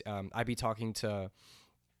do is I'd be talking to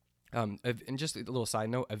and just a little side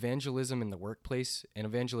note, evangelism in the workplace, and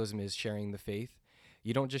evangelism is sharing the faith.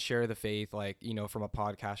 You don't just share the faith from a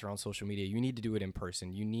podcast or on social media. You need to do it in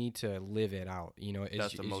person. You need to live it out.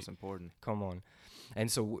 That's the most important. Come on. And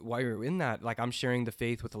so while you're in that, like, I'm sharing the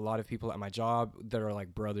faith with a lot of people at my job that are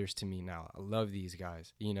like brothers to me now. I love these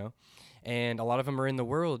guys, and a lot of them are in the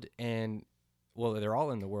world, and well, they're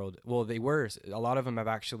all in the world. Well, they were. A lot of them have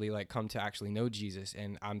actually come to actually know Jesus,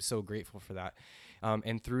 and I'm so grateful for that.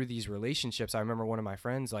 And through these relationships, I remember one of my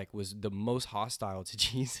friends was the most hostile to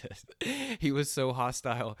Jesus. He was so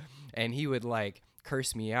hostile, and he would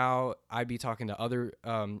curse me out. I'd be talking to other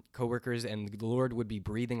coworkers, and the Lord would be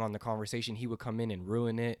breathing on the conversation. He would come in and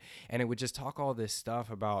ruin it, and it would just talk all this stuff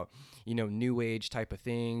about, new age type of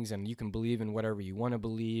things, and you can believe in whatever you want to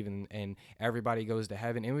believe, and everybody goes to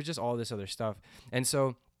heaven. It was just all this other stuff. And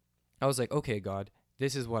so I was like, okay, God,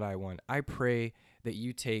 this is what I want. I pray that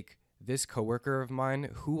you take this coworker of mine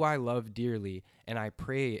who I love dearly, and I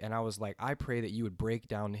pray that you would break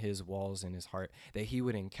down his walls in his heart, that he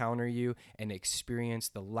would encounter you and experience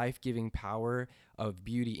the life-giving power of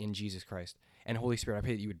beauty in Jesus Christ. And Holy Spirit, I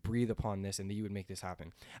pray that you would breathe upon this and that you would make this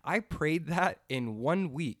happen. I prayed that in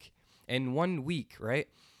 1 week. In 1 week, right?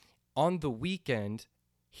 On the weekend,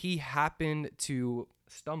 he happened to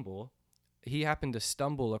stumble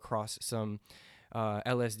across some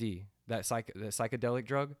LSD, that psychedelic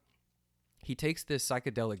drug. He takes this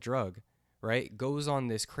psychedelic drug, right? Goes on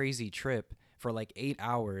this crazy trip for like 8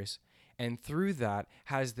 hours, and through that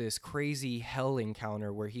has this crazy hell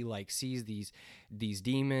encounter where he like sees these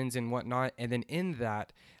demons and whatnot. And then in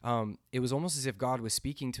that, it was almost as if God was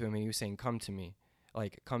speaking to him, and he was saying, "Come to me,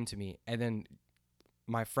 like come to me." And then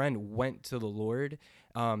my friend went to the Lord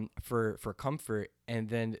for comfort, and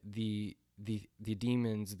then the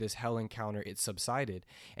demons, this hell encounter, it subsided,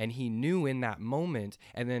 and he knew in that moment.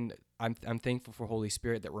 And then I'm thankful for Holy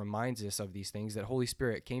Spirit that reminds us of these things, that Holy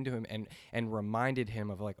Spirit came to him and reminded him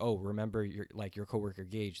of like, oh, remember your coworker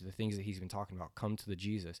Gage, the things that he's been talking about, come to the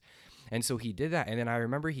Jesus. And so he did that. And then I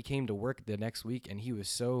remember he came to work the next week, and he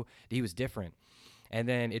was different. And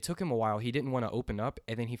then it took him a while. He didn't want to open up,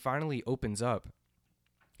 and then he finally opens up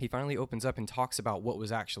and talks about what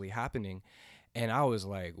was actually happening. And I was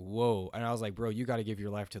like, whoa. And I was like, bro, you got to give your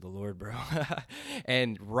life to the Lord, bro.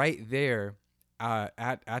 And right there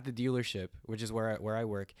at the dealership, which is where I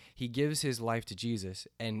work, he gives his life to Jesus,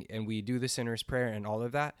 and we do the sinner's prayer and all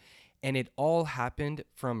of that. And it all happened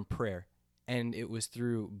from prayer. And it was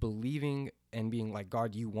through believing and being like,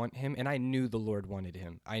 God, you want him. And I knew the Lord wanted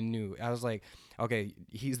him. I was like, okay,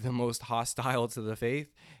 he's the most hostile to the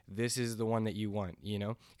faith. This is the one that you want,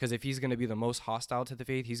 because if he's going to be the most hostile to the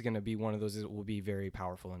faith, he's going to be one of those that will be very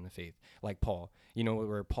powerful in the faith. Like Paul,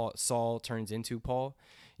 where Saul turns into Paul,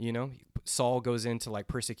 Saul goes into like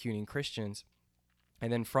persecuting Christians.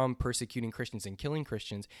 And then from persecuting Christians and killing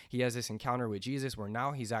Christians, he has this encounter with Jesus where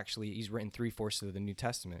now he's written 3/4 of the New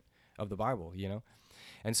Testament of the Bible,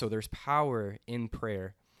 And so there's power in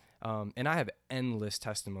prayer. And I have endless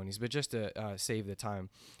testimonies, but just to save the time.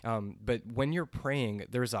 But when you're praying,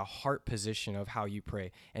 there's a heart position of how you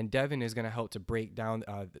pray. And Devin is going to help to break down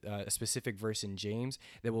a specific verse in James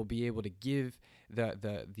that will be able to give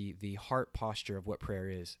the heart posture of what prayer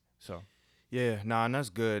is. So. Yeah, and that's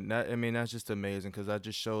good. That's just amazing, because that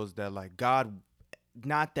just shows that like God,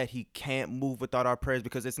 not that he can't move without our prayers,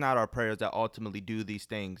 because it's not our prayers that ultimately do these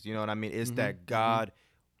things. You know what I mean? It's that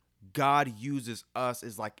God uses us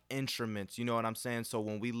as like instruments. You know what I'm saying? So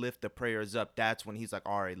when we lift the prayers up, that's when he's like,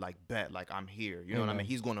 all right, like bet, like I'm here. You know what I mean?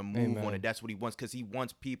 He's going to move on it. That's what he wants, because he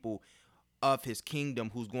wants people of his kingdom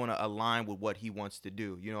who's going to align with what he wants to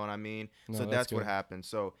do. You know what I mean? No, so that's what happens.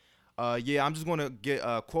 So I'm just going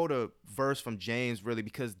to quote a verse from James, really,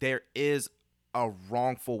 because there is a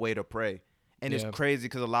wrongful way to pray. And it's crazy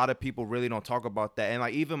because a lot of people really don't talk about that. And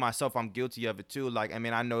like even myself, I'm guilty of it too. Like,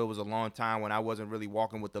 I know it was a long time when I wasn't really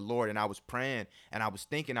walking with the Lord, and I was praying and I was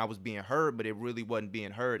thinking I was being heard, but it really wasn't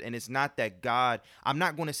being heard. And it's not that I'm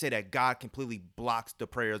not going to say that God completely blocks the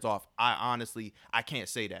prayers off. I can't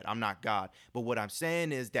say that. I'm not God. But what I'm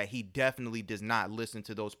saying is that he definitely does not listen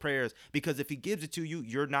to those prayers, because if he gives it to you,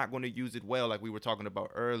 you're not going to use it well, like we were talking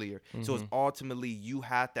about earlier. So it's ultimately, you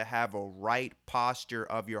have to have a right posture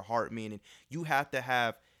of your heart, meaning you have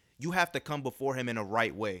to come before him in a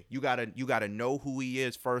right way. You gotta know who he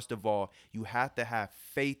is, first of all. You have to have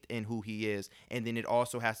faith in who he is. And then it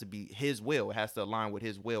also has to be his will. It has to align with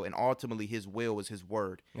his will. And ultimately his will is his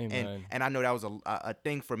word. Amen. And I know that was a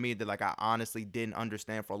thing for me that like I honestly didn't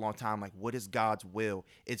understand for a long time. Like, what is God's will?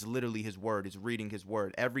 It's literally his word. It's reading his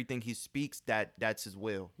word. Everything he speaks, that's his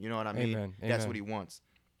will. You know what I mean? Amen. That's what he wants.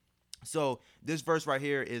 So this verse right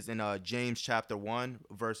here is in James chapter 1,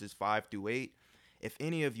 verses 5-8. If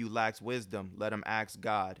any of you lacks wisdom, let him ask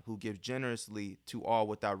God, who gives generously to all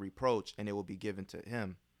without reproach, and it will be given to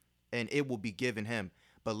him. And it will be given him.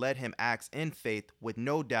 But let him ask in faith with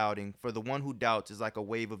no doubting, for the one who doubts is like a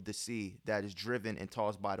wave of the sea that is driven and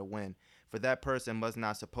tossed by the wind. For that person must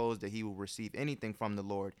not suppose that he will receive anything from the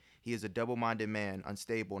Lord. He is a double-minded man,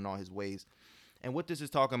 unstable in all his ways. And what this is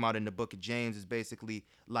talking about in the book of James is basically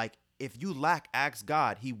like, if you lack, ask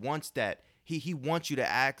God. He wants that. he wants you to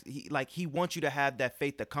act. He wants you to have that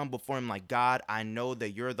faith to come before him. Like, God, I know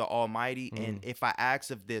that you're the Almighty, and if I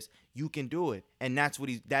ask of this, you can do it. And that's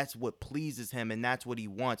what pleases him, and that's what he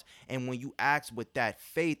wants. And when you ask with that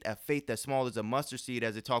faith, a faith as small as a mustard seed,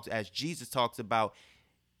 as Jesus talks about,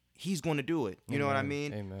 he's going to do it. You know what I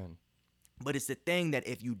mean? Amen. But it's the thing that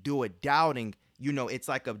if you do it doubting, it's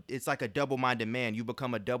like a double-minded man. You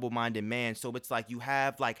become a double-minded man. So it's like you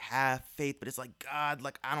have like half faith, but it's like, God,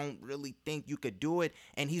 like, I don't really think you could do it.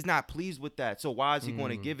 And he's not pleased with that. So why is he going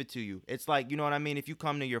to give it to you? It's like, you know what I mean? If you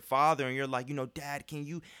come to your father and you're like, Dad, can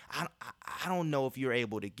you, I don't know if you're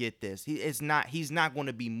able to get this. He's not going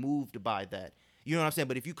to be moved by that. You know what I'm saying?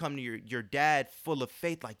 But if you come to your dad full of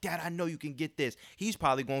faith, like, Dad, I know you can get this, he's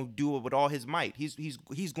probably going to do it with all his might. He's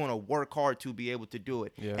going to work hard to be able to do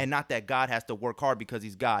it. Yeah. And not that God has to work hard because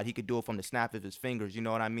he's God. He could do it from the snap of his fingers. You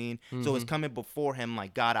know what I mean? Mm-hmm. So it's coming before him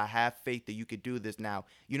like, God, I have faith that you could do this now.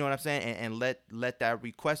 You know what I'm saying? And let that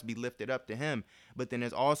request be lifted up to him. But then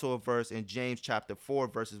there's also a verse in James chapter 4,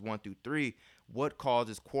 verses 1-3. What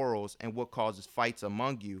causes quarrels and what causes fights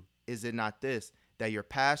among you? Is it not this, that your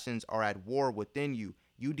passions are at war within you?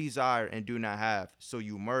 You desire and do not have, so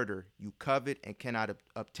you murder. You covet and cannot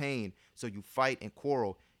obtain, so you fight and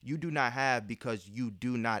quarrel. You do not have because you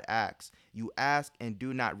do not ask. You ask and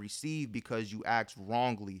do not receive because you ask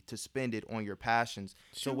wrongly to spend it on your passions.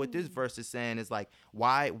 Sure. So what this verse is saying is like,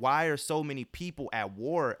 why are so many people at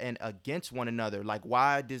war and against one another? Like,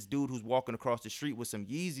 why this dude who's walking across the street with some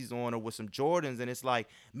Yeezys on or with some Jordans, and it's like,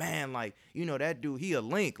 man, like, that dude, he a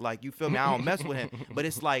link. Like, you feel me? I don't mess with him. But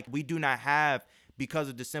it's like, we do not have, because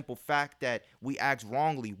of the simple fact that we act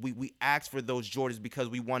wrongly. We ask for those Jordans because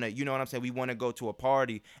we want to, you know what I'm saying? We want to go to a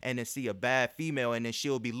party and then see a bad female, and then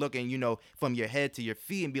she'll be looking, from your head to your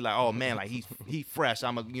feet and be like, oh man, like he fresh.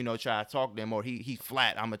 I'm gonna, try to talk to him, or he's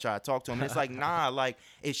flat. I'm gonna try to talk to him. And it's like, nah, like,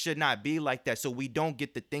 it should not be like that. So we don't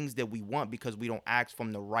get the things that we want because we don't ask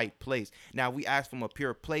from the right place. Now we ask from a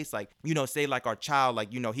pure place, like, say like our child,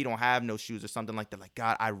 like, he don't have no shoes or something like that. Like,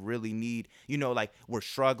 God, I really need, like, we're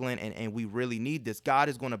struggling and we really need this. God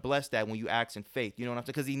is going to bless that when you ask in faith. You know what I'm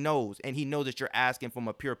saying? Because he knows that you're asking from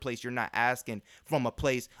a pure place. You're not asking from a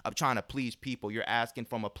place of trying to please people. You're asking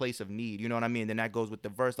from a place of need. You know what I mean? Then that goes with the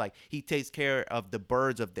verse, like, he takes care of the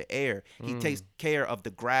birds of the air. He takes care of the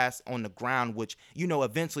grass on the ground, which,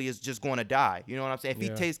 eventually is just going to die. You know what I'm saying? If he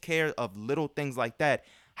takes care of little things like that,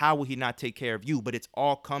 how will he not take care of you? But it's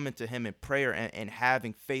all coming to him in prayer and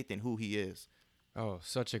having faith in who he is. Oh,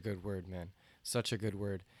 such a good word, man. Such a good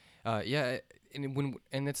word.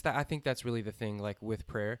 And it's that, I think that's really the thing, like, with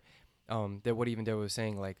prayer, that what even Dale was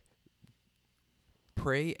saying, like,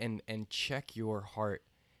 pray and check your heart,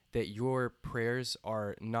 that your prayers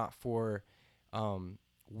are not for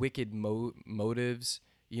wicked motives.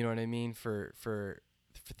 You know what I mean? For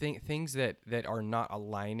things that are not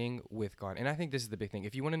aligning with God. And I think this is the big thing.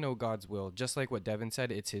 If you want to know God's will, just like what Devin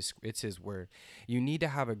said, it's his word. You need to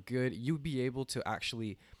have you be able to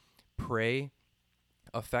actually pray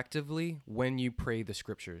effectively when you pray the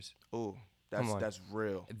scriptures. Oh, that's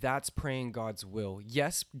real. That's praying God's will.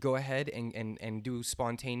 Yes, go ahead and do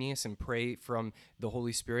spontaneous and pray from the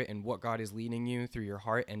Holy Spirit and what God is leading you through your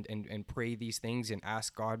heart, and pray these things and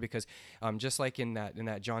ask God, because just like in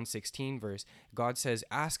that John 16 verse, God says,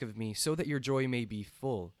 ask of me so that your joy may be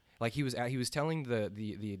full. Like he was telling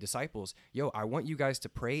the disciples, I want you guys to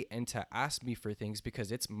pray and to ask me for things,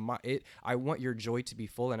 because I want your joy to be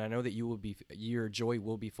full, and I know that your joy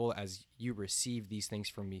will be full as you receive these things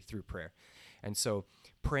from me through prayer. And so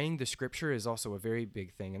praying the scripture is also a very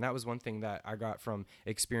big thing. And that was one thing that I got from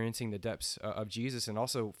experiencing the depths of Jesus, and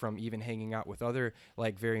also from even hanging out with other,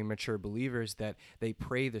 like, very mature believers, that they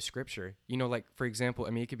pray the scripture. Like, for example,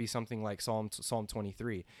 it could be something like Psalm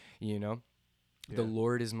 23, Yeah. The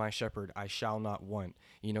Lord is my shepherd, I shall not want.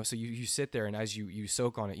 So you sit there, and as you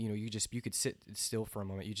soak on it, you could sit still for a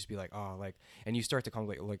moment. You just be like, and you start to come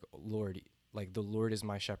like, Lord, like, the Lord is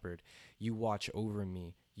my shepherd. You watch over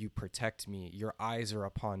me. You protect me. Your eyes are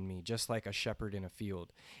upon me, just like a shepherd in a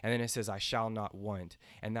field. And then it says, I shall not want.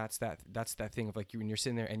 And that's that thing of, like, when you're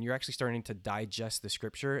sitting there and you're actually starting to digest the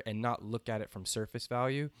scripture and not look at it from surface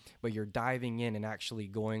value, but you're diving in and actually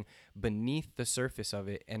going beneath the surface of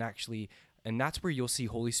it, and that's where you'll see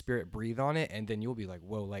Holy Spirit breathe on it. And then you'll be like,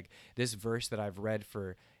 whoa, like, this verse that I've read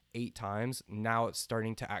for 8 times, now it's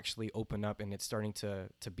starting to actually open up, and it's starting to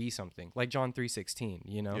be something like John 3:16,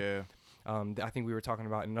 Yeah. I think we were talking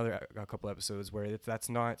about in a couple episodes where that's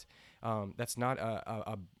not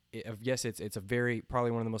yes, it's a very,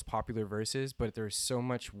 probably one of the most popular verses, but there's so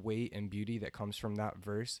much weight and beauty that comes from that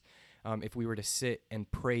verse. if we were to sit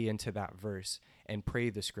and pray into that verse and pray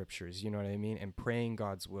the scriptures, you know what I mean? And praying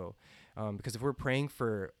God's will. Because if we're praying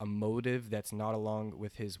for a motive that's not along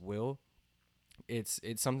with his will, it's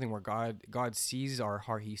something where God sees our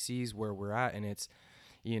heart. He sees where we're at, and it's,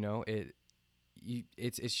 you know,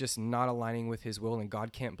 it's just not aligning with his will, and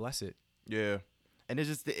God can't bless it. Yeah. And it's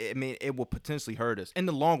just, I mean, it will potentially hurt us. In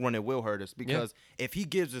the long run, it will hurt us, because if he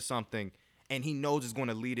gives us something and he knows it's going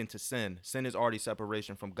to lead into sin is already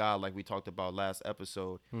separation from God, like we talked about last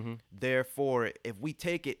episode. Mm-hmm. Therefore, if we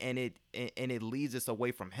take it and it leads us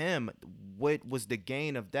away from him, what was the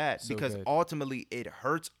gain of that? So because ultimately it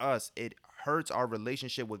hurts us. It hurts our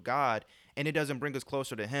relationship with God, and it doesn't bring us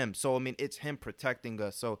closer to him. So, I mean, it's him protecting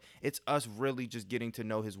us. So it's us really just getting to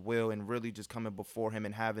know his will and really just coming before him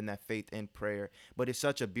and having that faith in prayer. But it's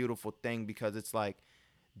such a beautiful thing, because it's like,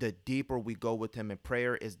 the deeper we go with him in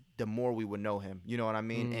prayer is the more we would know him. You know what I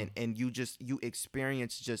mean? And you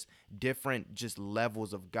experience just different just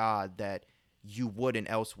levels of God that you wouldn't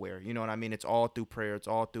elsewhere. You know what I mean? It's all through prayer. It's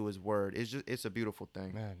all through his word. It's a beautiful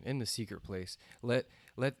thing. Man, in the secret place, let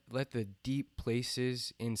the deep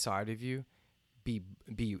places inside of you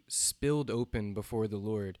be spilled open before the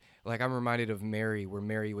Lord. Like, I'm reminded of Mary, where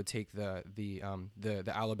Mary would take the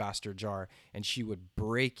alabaster jar, and she would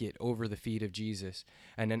break it over the feet of Jesus.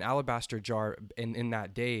 And an alabaster jar, in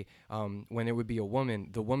that day, when it would be a woman,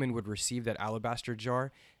 the woman would receive that alabaster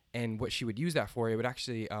jar, and what she would use that for, it would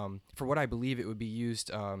actually, for what I believe, it would be used.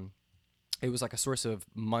 It was like a source of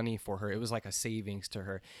money for her. It was like a savings to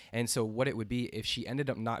her. And so what it would be, if she ended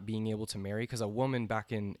up not being able to marry, because a woman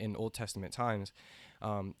back in Old Testament times,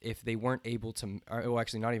 if they weren't able to, well,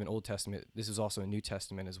 actually not even Old Testament, this is also a New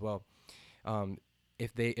Testament as well.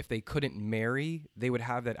 If they couldn't marry, they would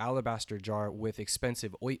have that alabaster jar with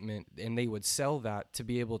expensive ointment, and they would sell that to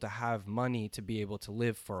be able to have money to be able to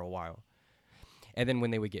live for a while. And then when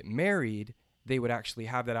they would get married, they would actually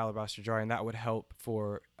have that alabaster jar, and that would help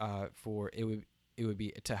for it would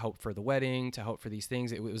be to help for the wedding, to help for these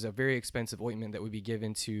things. It was a very expensive ointment that would be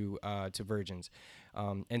given to virgins,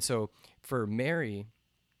 and so for Mary,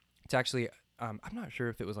 it's actually I'm not sure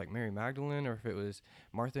if it was like Mary Magdalene or if it was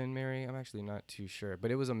Martha and Mary. I'm actually not too sure,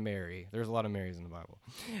 but it was a Mary. There's a lot of Marys in the Bible.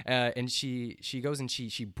 And she goes and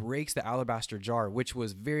she breaks the alabaster jar, which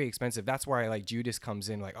was very expensive. That's why like Judas comes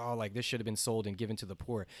in like, oh, like this should have been sold and given to the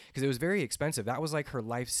poor, because it was very expensive. That was like her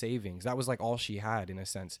life savings. That was like all she had in a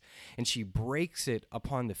sense. And she breaks it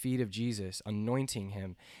upon the feet of Jesus, anointing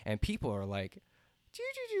him. And people are like,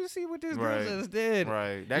 did you see what this girl just did?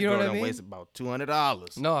 Right. That girl done waste about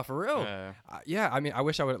 $200. No, for real. Yeah. I mean, I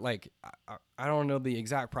wish I would I don't know the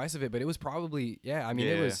exact price of it, but it was probably, I mean,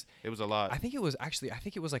 it was a lot. I think it was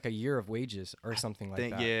like a year of wages or something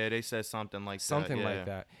like that. Yeah, they said something like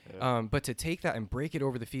that. Yeah. But to take that and break it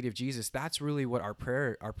over the feet of Jesus, that's really what our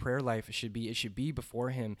prayer life should be. It should be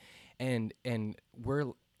before him. And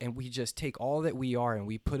we just take all that we are and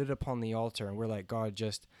we put it upon the altar, and we're like, God,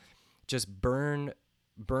 just burn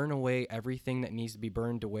away everything that needs to be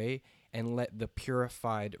burned away, and let the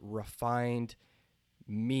purified, refined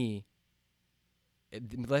me,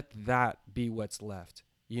 let that be what's left.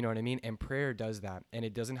 You know what I mean? And prayer does that. And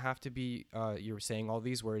it doesn't have to be you're saying all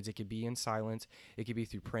these words. It could be in silence. It could be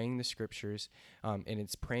through praying the scriptures, and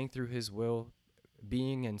it's praying through his will,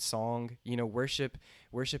 being in song. You know, worship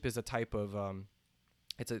is a type of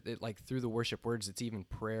like through the worship words, it's even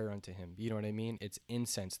prayer unto him. You know what I mean? It's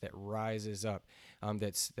incense that rises up.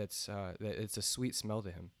 That it's a sweet smell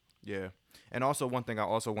to him. Yeah. And also one thing I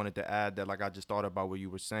also wanted to add that like I just thought about what you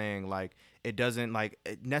were saying, like it doesn't like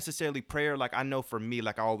necessarily prayer, like I know for me,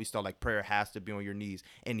 like I always thought like prayer has to be on your knees,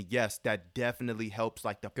 and yes, that definitely helps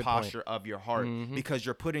like the Good posture point. Of your heart, because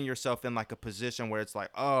you're putting yourself in like a position where it's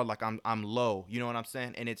like, oh, like I'm low, you know what I'm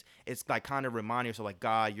saying? And it's like kind of reminding yourself like,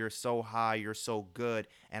 God, you're so high, you're so good,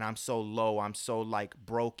 and I'm so low, I'm so like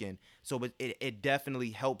broken. So it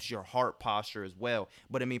definitely helps your heart posture as well.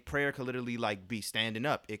 But I mean, prayer could literally like be standing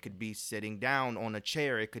up, it could be sitting down on a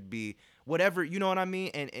chair, it could be whatever, you know what I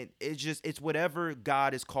mean? And it's whatever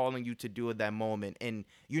God is calling you to do at that moment. And,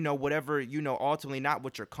 you know, whatever, you know, ultimately not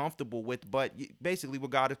what you're comfortable with, but basically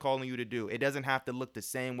what God is calling you to do. It doesn't have to look the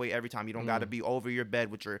same way every time. You don't got to be over your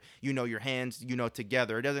bed with your, you know, your hands, you know,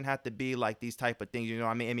 together. It doesn't have to be like these type of things, you know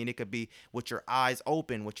what I mean? I mean, it could be with your eyes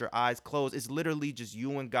open, with your eyes closed. It's literally just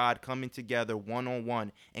you and God coming together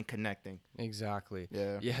one-on-one and connecting. Exactly.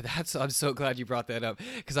 Yeah. I'm so glad you brought that up,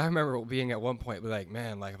 because I remember being at one point like,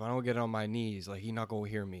 man, like if I don't get on my knees, like he not gonna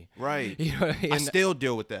hear me. Right. You know what I mean? I still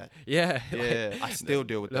deal with that. Yeah. Yeah, I still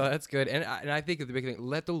deal with No, that. that's good. And I think the big thing,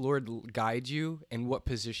 let the Lord guide you in what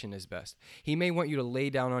position is best. He may want you to lay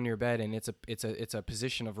down on your bed, and it's a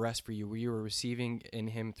position of rest for you where you are receiving in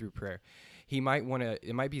him through prayer. He might want to,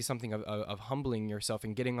 it might be something of humbling yourself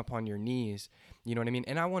and getting up on your knees. You know what I mean?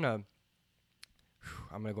 And I'm going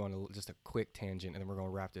to go on just a quick tangent, and then we're going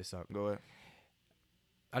to wrap this up. Go ahead.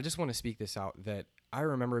 I just want to speak this out, that I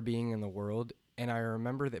remember being in the world, and I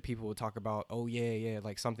remember that people would talk about, oh, yeah,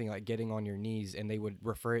 like something like getting on your knees, and they would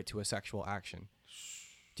refer it to a sexual action.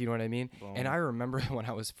 Do you know what I mean? Boom. And I remember when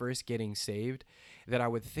I was first getting saved that I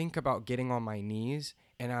would think about getting on my knees,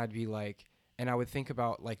 and I'd be like, and I would think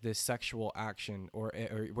about like this sexual action or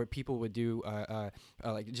what people would do,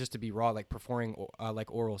 like just to be raw, like performing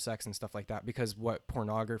like oral sex and stuff like that, because what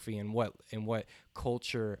pornography and what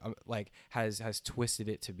culture like has twisted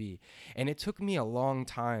it to be. And it took me a long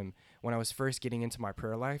time when I was first getting into my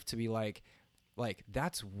prayer life to be like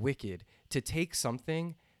that's wicked, to take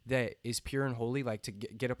something that is pure and holy, like to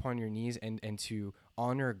get upon your knees and to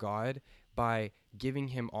honor God by giving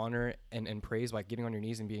him honor and praise, by getting on your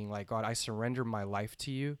knees and being like, God, I surrender my life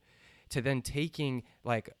to you, to then taking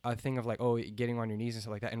like a thing of like, oh, getting on your knees and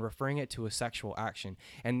stuff like that and referring it to a sexual action.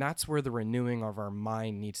 And that's where the renewing of our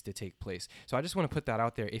mind needs to take place. So I just want to put that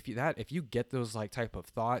out there. If you get those like type of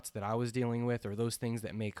thoughts that I was dealing with, or those things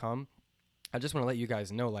that may come, I just want to let you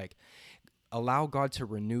guys know, like, allow God to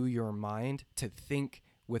renew your mind to think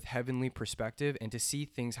with heavenly perspective and to see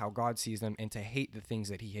things how God sees them and to hate the things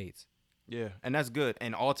that he hates. Yeah, and that's good.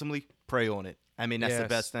 And ultimately, pray on it. I mean, that's the Yes.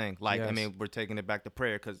 best thing. Like, Yes. I mean, we're taking it back to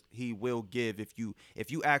prayer, because he will give. If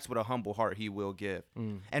you ask with a humble heart, he will give.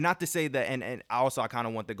 And not to say that, and also I kind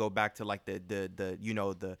of want to go back to like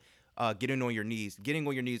the getting on your knees. Getting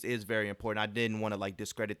on your knees is very important. I didn't want to like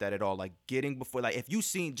discredit that at all. Like getting before, like if you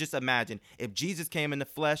seen, just imagine if Jesus came in the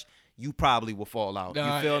flesh, you probably will fall out.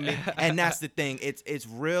 You feel me? And that's the thing. It's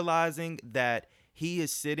realizing that he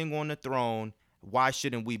is sitting on the throne. Why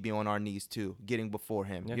shouldn't we be on our knees too, getting before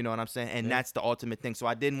him? Yeah. You know what I'm saying? And Yeah. that's the ultimate thing. So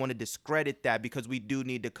I didn't want to discredit that, because we do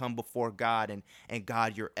need to come before God, and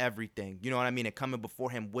God, you're everything. You know what I mean? And coming before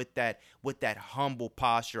him with that humble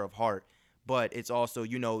posture of heart. But it's also,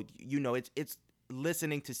 it's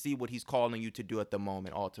listening to see what he's calling you to do at the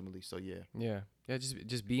moment, ultimately. So yeah.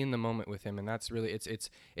 Just be in the moment with him, and that's really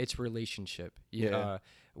it's relationship. Yeah.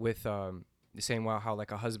 With the same way how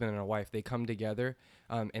like a husband and a wife, they come together,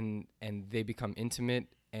 and they become intimate,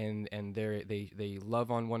 and they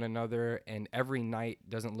love on one another, and every night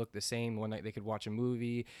doesn't look the same. One night they could watch a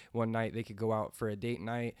movie, one night they could go out for a date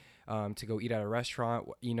night, to go eat at a restaurant,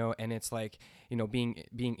 and it's like,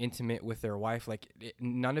 being intimate with their wife, like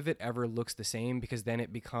none of it ever looks the same, because then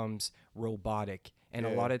it becomes robotic. And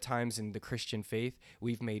Yeah. a lot of times in the Christian faith,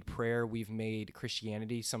 we've made prayer, we've made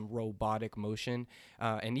Christianity some robotic motion,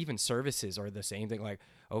 and even services are the same thing. Like,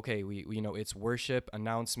 okay, we it's worship,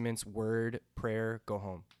 announcements, word, prayer, go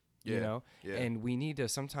home. Yeah. And we need to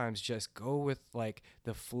sometimes just go with like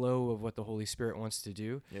the flow of what the Holy Spirit wants to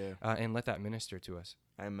do, Yeah. and let that minister to us.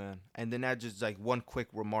 Amen. And then that just like one quick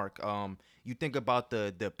remark. You think about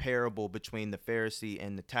the parable between the Pharisee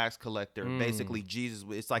and the tax collector. Basically, Jesus,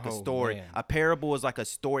 it's like a story. Man. A parable is like a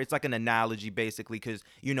story. It's like an analogy, basically, because,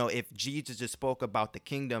 if Jesus just spoke about the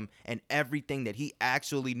kingdom and everything that he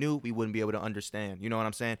actually knew, we wouldn't be able to understand. You know what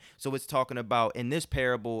I'm saying? So it's talking about, in this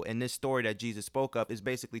parable, in this story that Jesus spoke of, is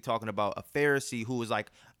basically talking about a Pharisee who was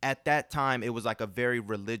like, at that time, it was like a very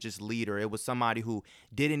religious leader. It was somebody who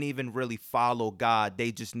didn't even really follow God.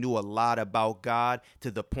 They just knew a lot about God, to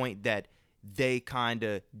the point that they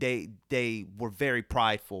were very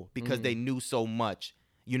prideful, because they knew so much.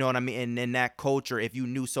 You know what I mean? And in that culture, if you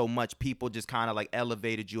knew so much, people just kind of like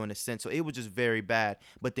elevated you in a sense. So it was just very bad.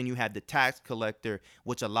 But then you had the tax collector,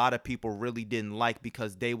 which a lot of people really didn't like,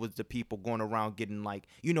 because they was the people going around getting like,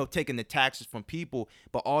 taking the taxes from people.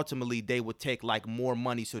 But ultimately, they would take like more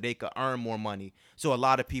money so they could earn more money. So a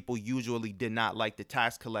lot of people usually did not like the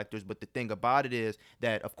tax collectors. But the thing about it is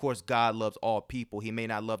that, of course, God loves all people. He may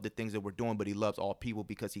not love the things that we're doing, but he loves all people,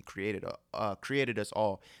 because he created us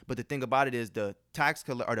all. But the thing about it is, the tax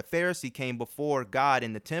collector, or the Pharisee, came before God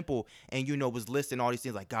in the temple, and was listing all these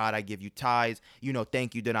things like, God, I give you tithes,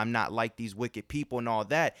 thank you that I'm not like these wicked people and all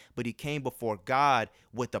that. But he came before God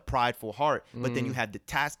with a prideful heart. But then you have the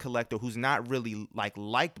tax collector, who's not really like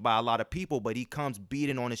liked by a lot of people, but he comes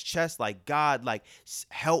beating on his chest like, God, like,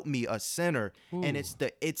 help me, a sinner. And it's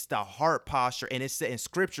the heart posture. And and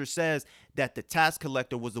scripture says that the tax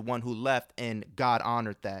collector was the one who left and God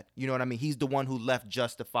honored that. You know what I mean? He's the one who left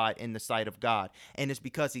justified in the sight of God. And it's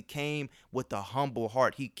because he came with a humble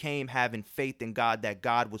heart. He came having faith in God, that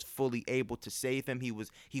God was fully able to save him. He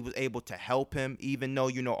was able to help him, even though,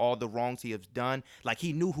 you know, all the wrongs he has done. Like,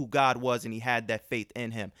 he knew who God was and he had that faith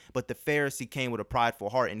in him. But the Pharisee came with a prideful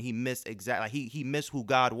heart and he missed he missed who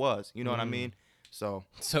God was. You know what I mean? So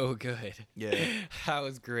good. Yeah. That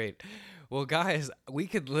was great. Well, guys, we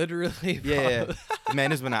could literally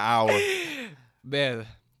Man, it's been an hour. Man,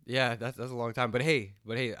 yeah, that's a long time. But hey,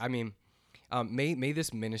 I mean, may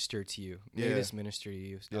this minister to you. May this minister to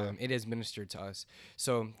you. It has ministered to us.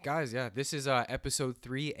 So, guys, this is episode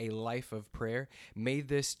 3, A Life of Prayer. May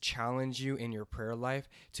this challenge you in your prayer life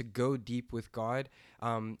to go deep with God,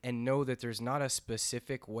 and know that there's not a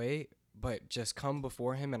specific way, but just come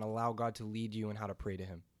before him and allow God to lead you in how to pray to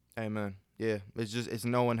him. Amen. Yeah, it's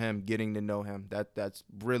knowing him, getting to know him. That's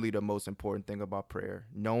really the most important thing about prayer.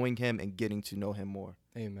 Knowing him and getting to know him more.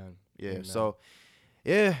 Amen. Yeah. Amen. So,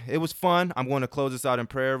 yeah, it was fun. I'm going to close this out in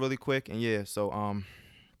prayer really quick. And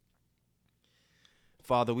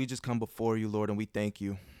Father, we just come before you, Lord, and we thank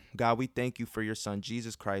you. God, we thank you for your son,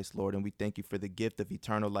 Jesus Christ, Lord, and we thank you for the gift of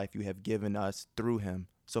eternal life you have given us through him.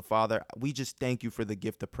 So, Father, we just thank you for the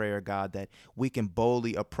gift of prayer, God, that we can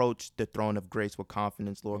boldly approach the throne of grace with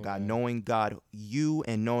confidence, Lord God, knowing, God, you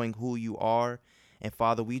and knowing who you are. And,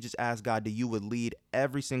 Father, we just ask, God, that you would lead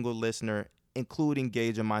every single listener, including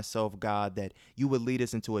Gage and myself, God, that you would lead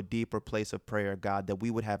us into a deeper place of prayer, God, that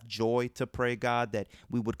we would have joy to pray, God, that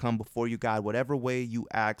we would come before you, God, whatever way you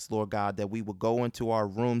ask, Lord God, that we would go into our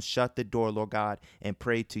rooms, shut the door, Lord God, and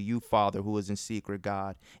pray to you, Father, who is in secret,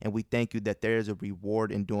 God. And we thank you that there is a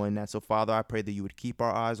reward in doing that. So, Father, I pray that you would keep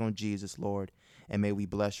our eyes on Jesus, Lord, and may we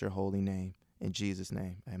bless your holy name. In Jesus'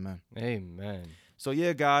 name, amen. Amen. So,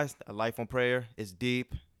 yeah, guys, A Life on Prayer is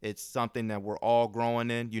deep. It's something that we're all growing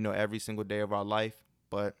in, you know, every single day of our life.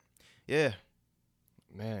 But, yeah.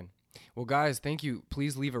 Man. Well, guys, thank you.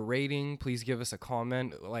 Please leave a rating. Please give us a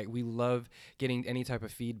comment. Like, we love getting any type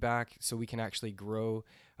of feedback so we can actually grow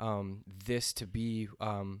this to be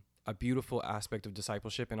a beautiful aspect of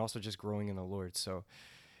discipleship and also just growing in the Lord. So,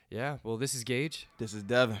 yeah. Well, this is Gage. This is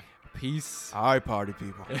Devin. Peace. All right, party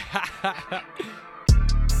people.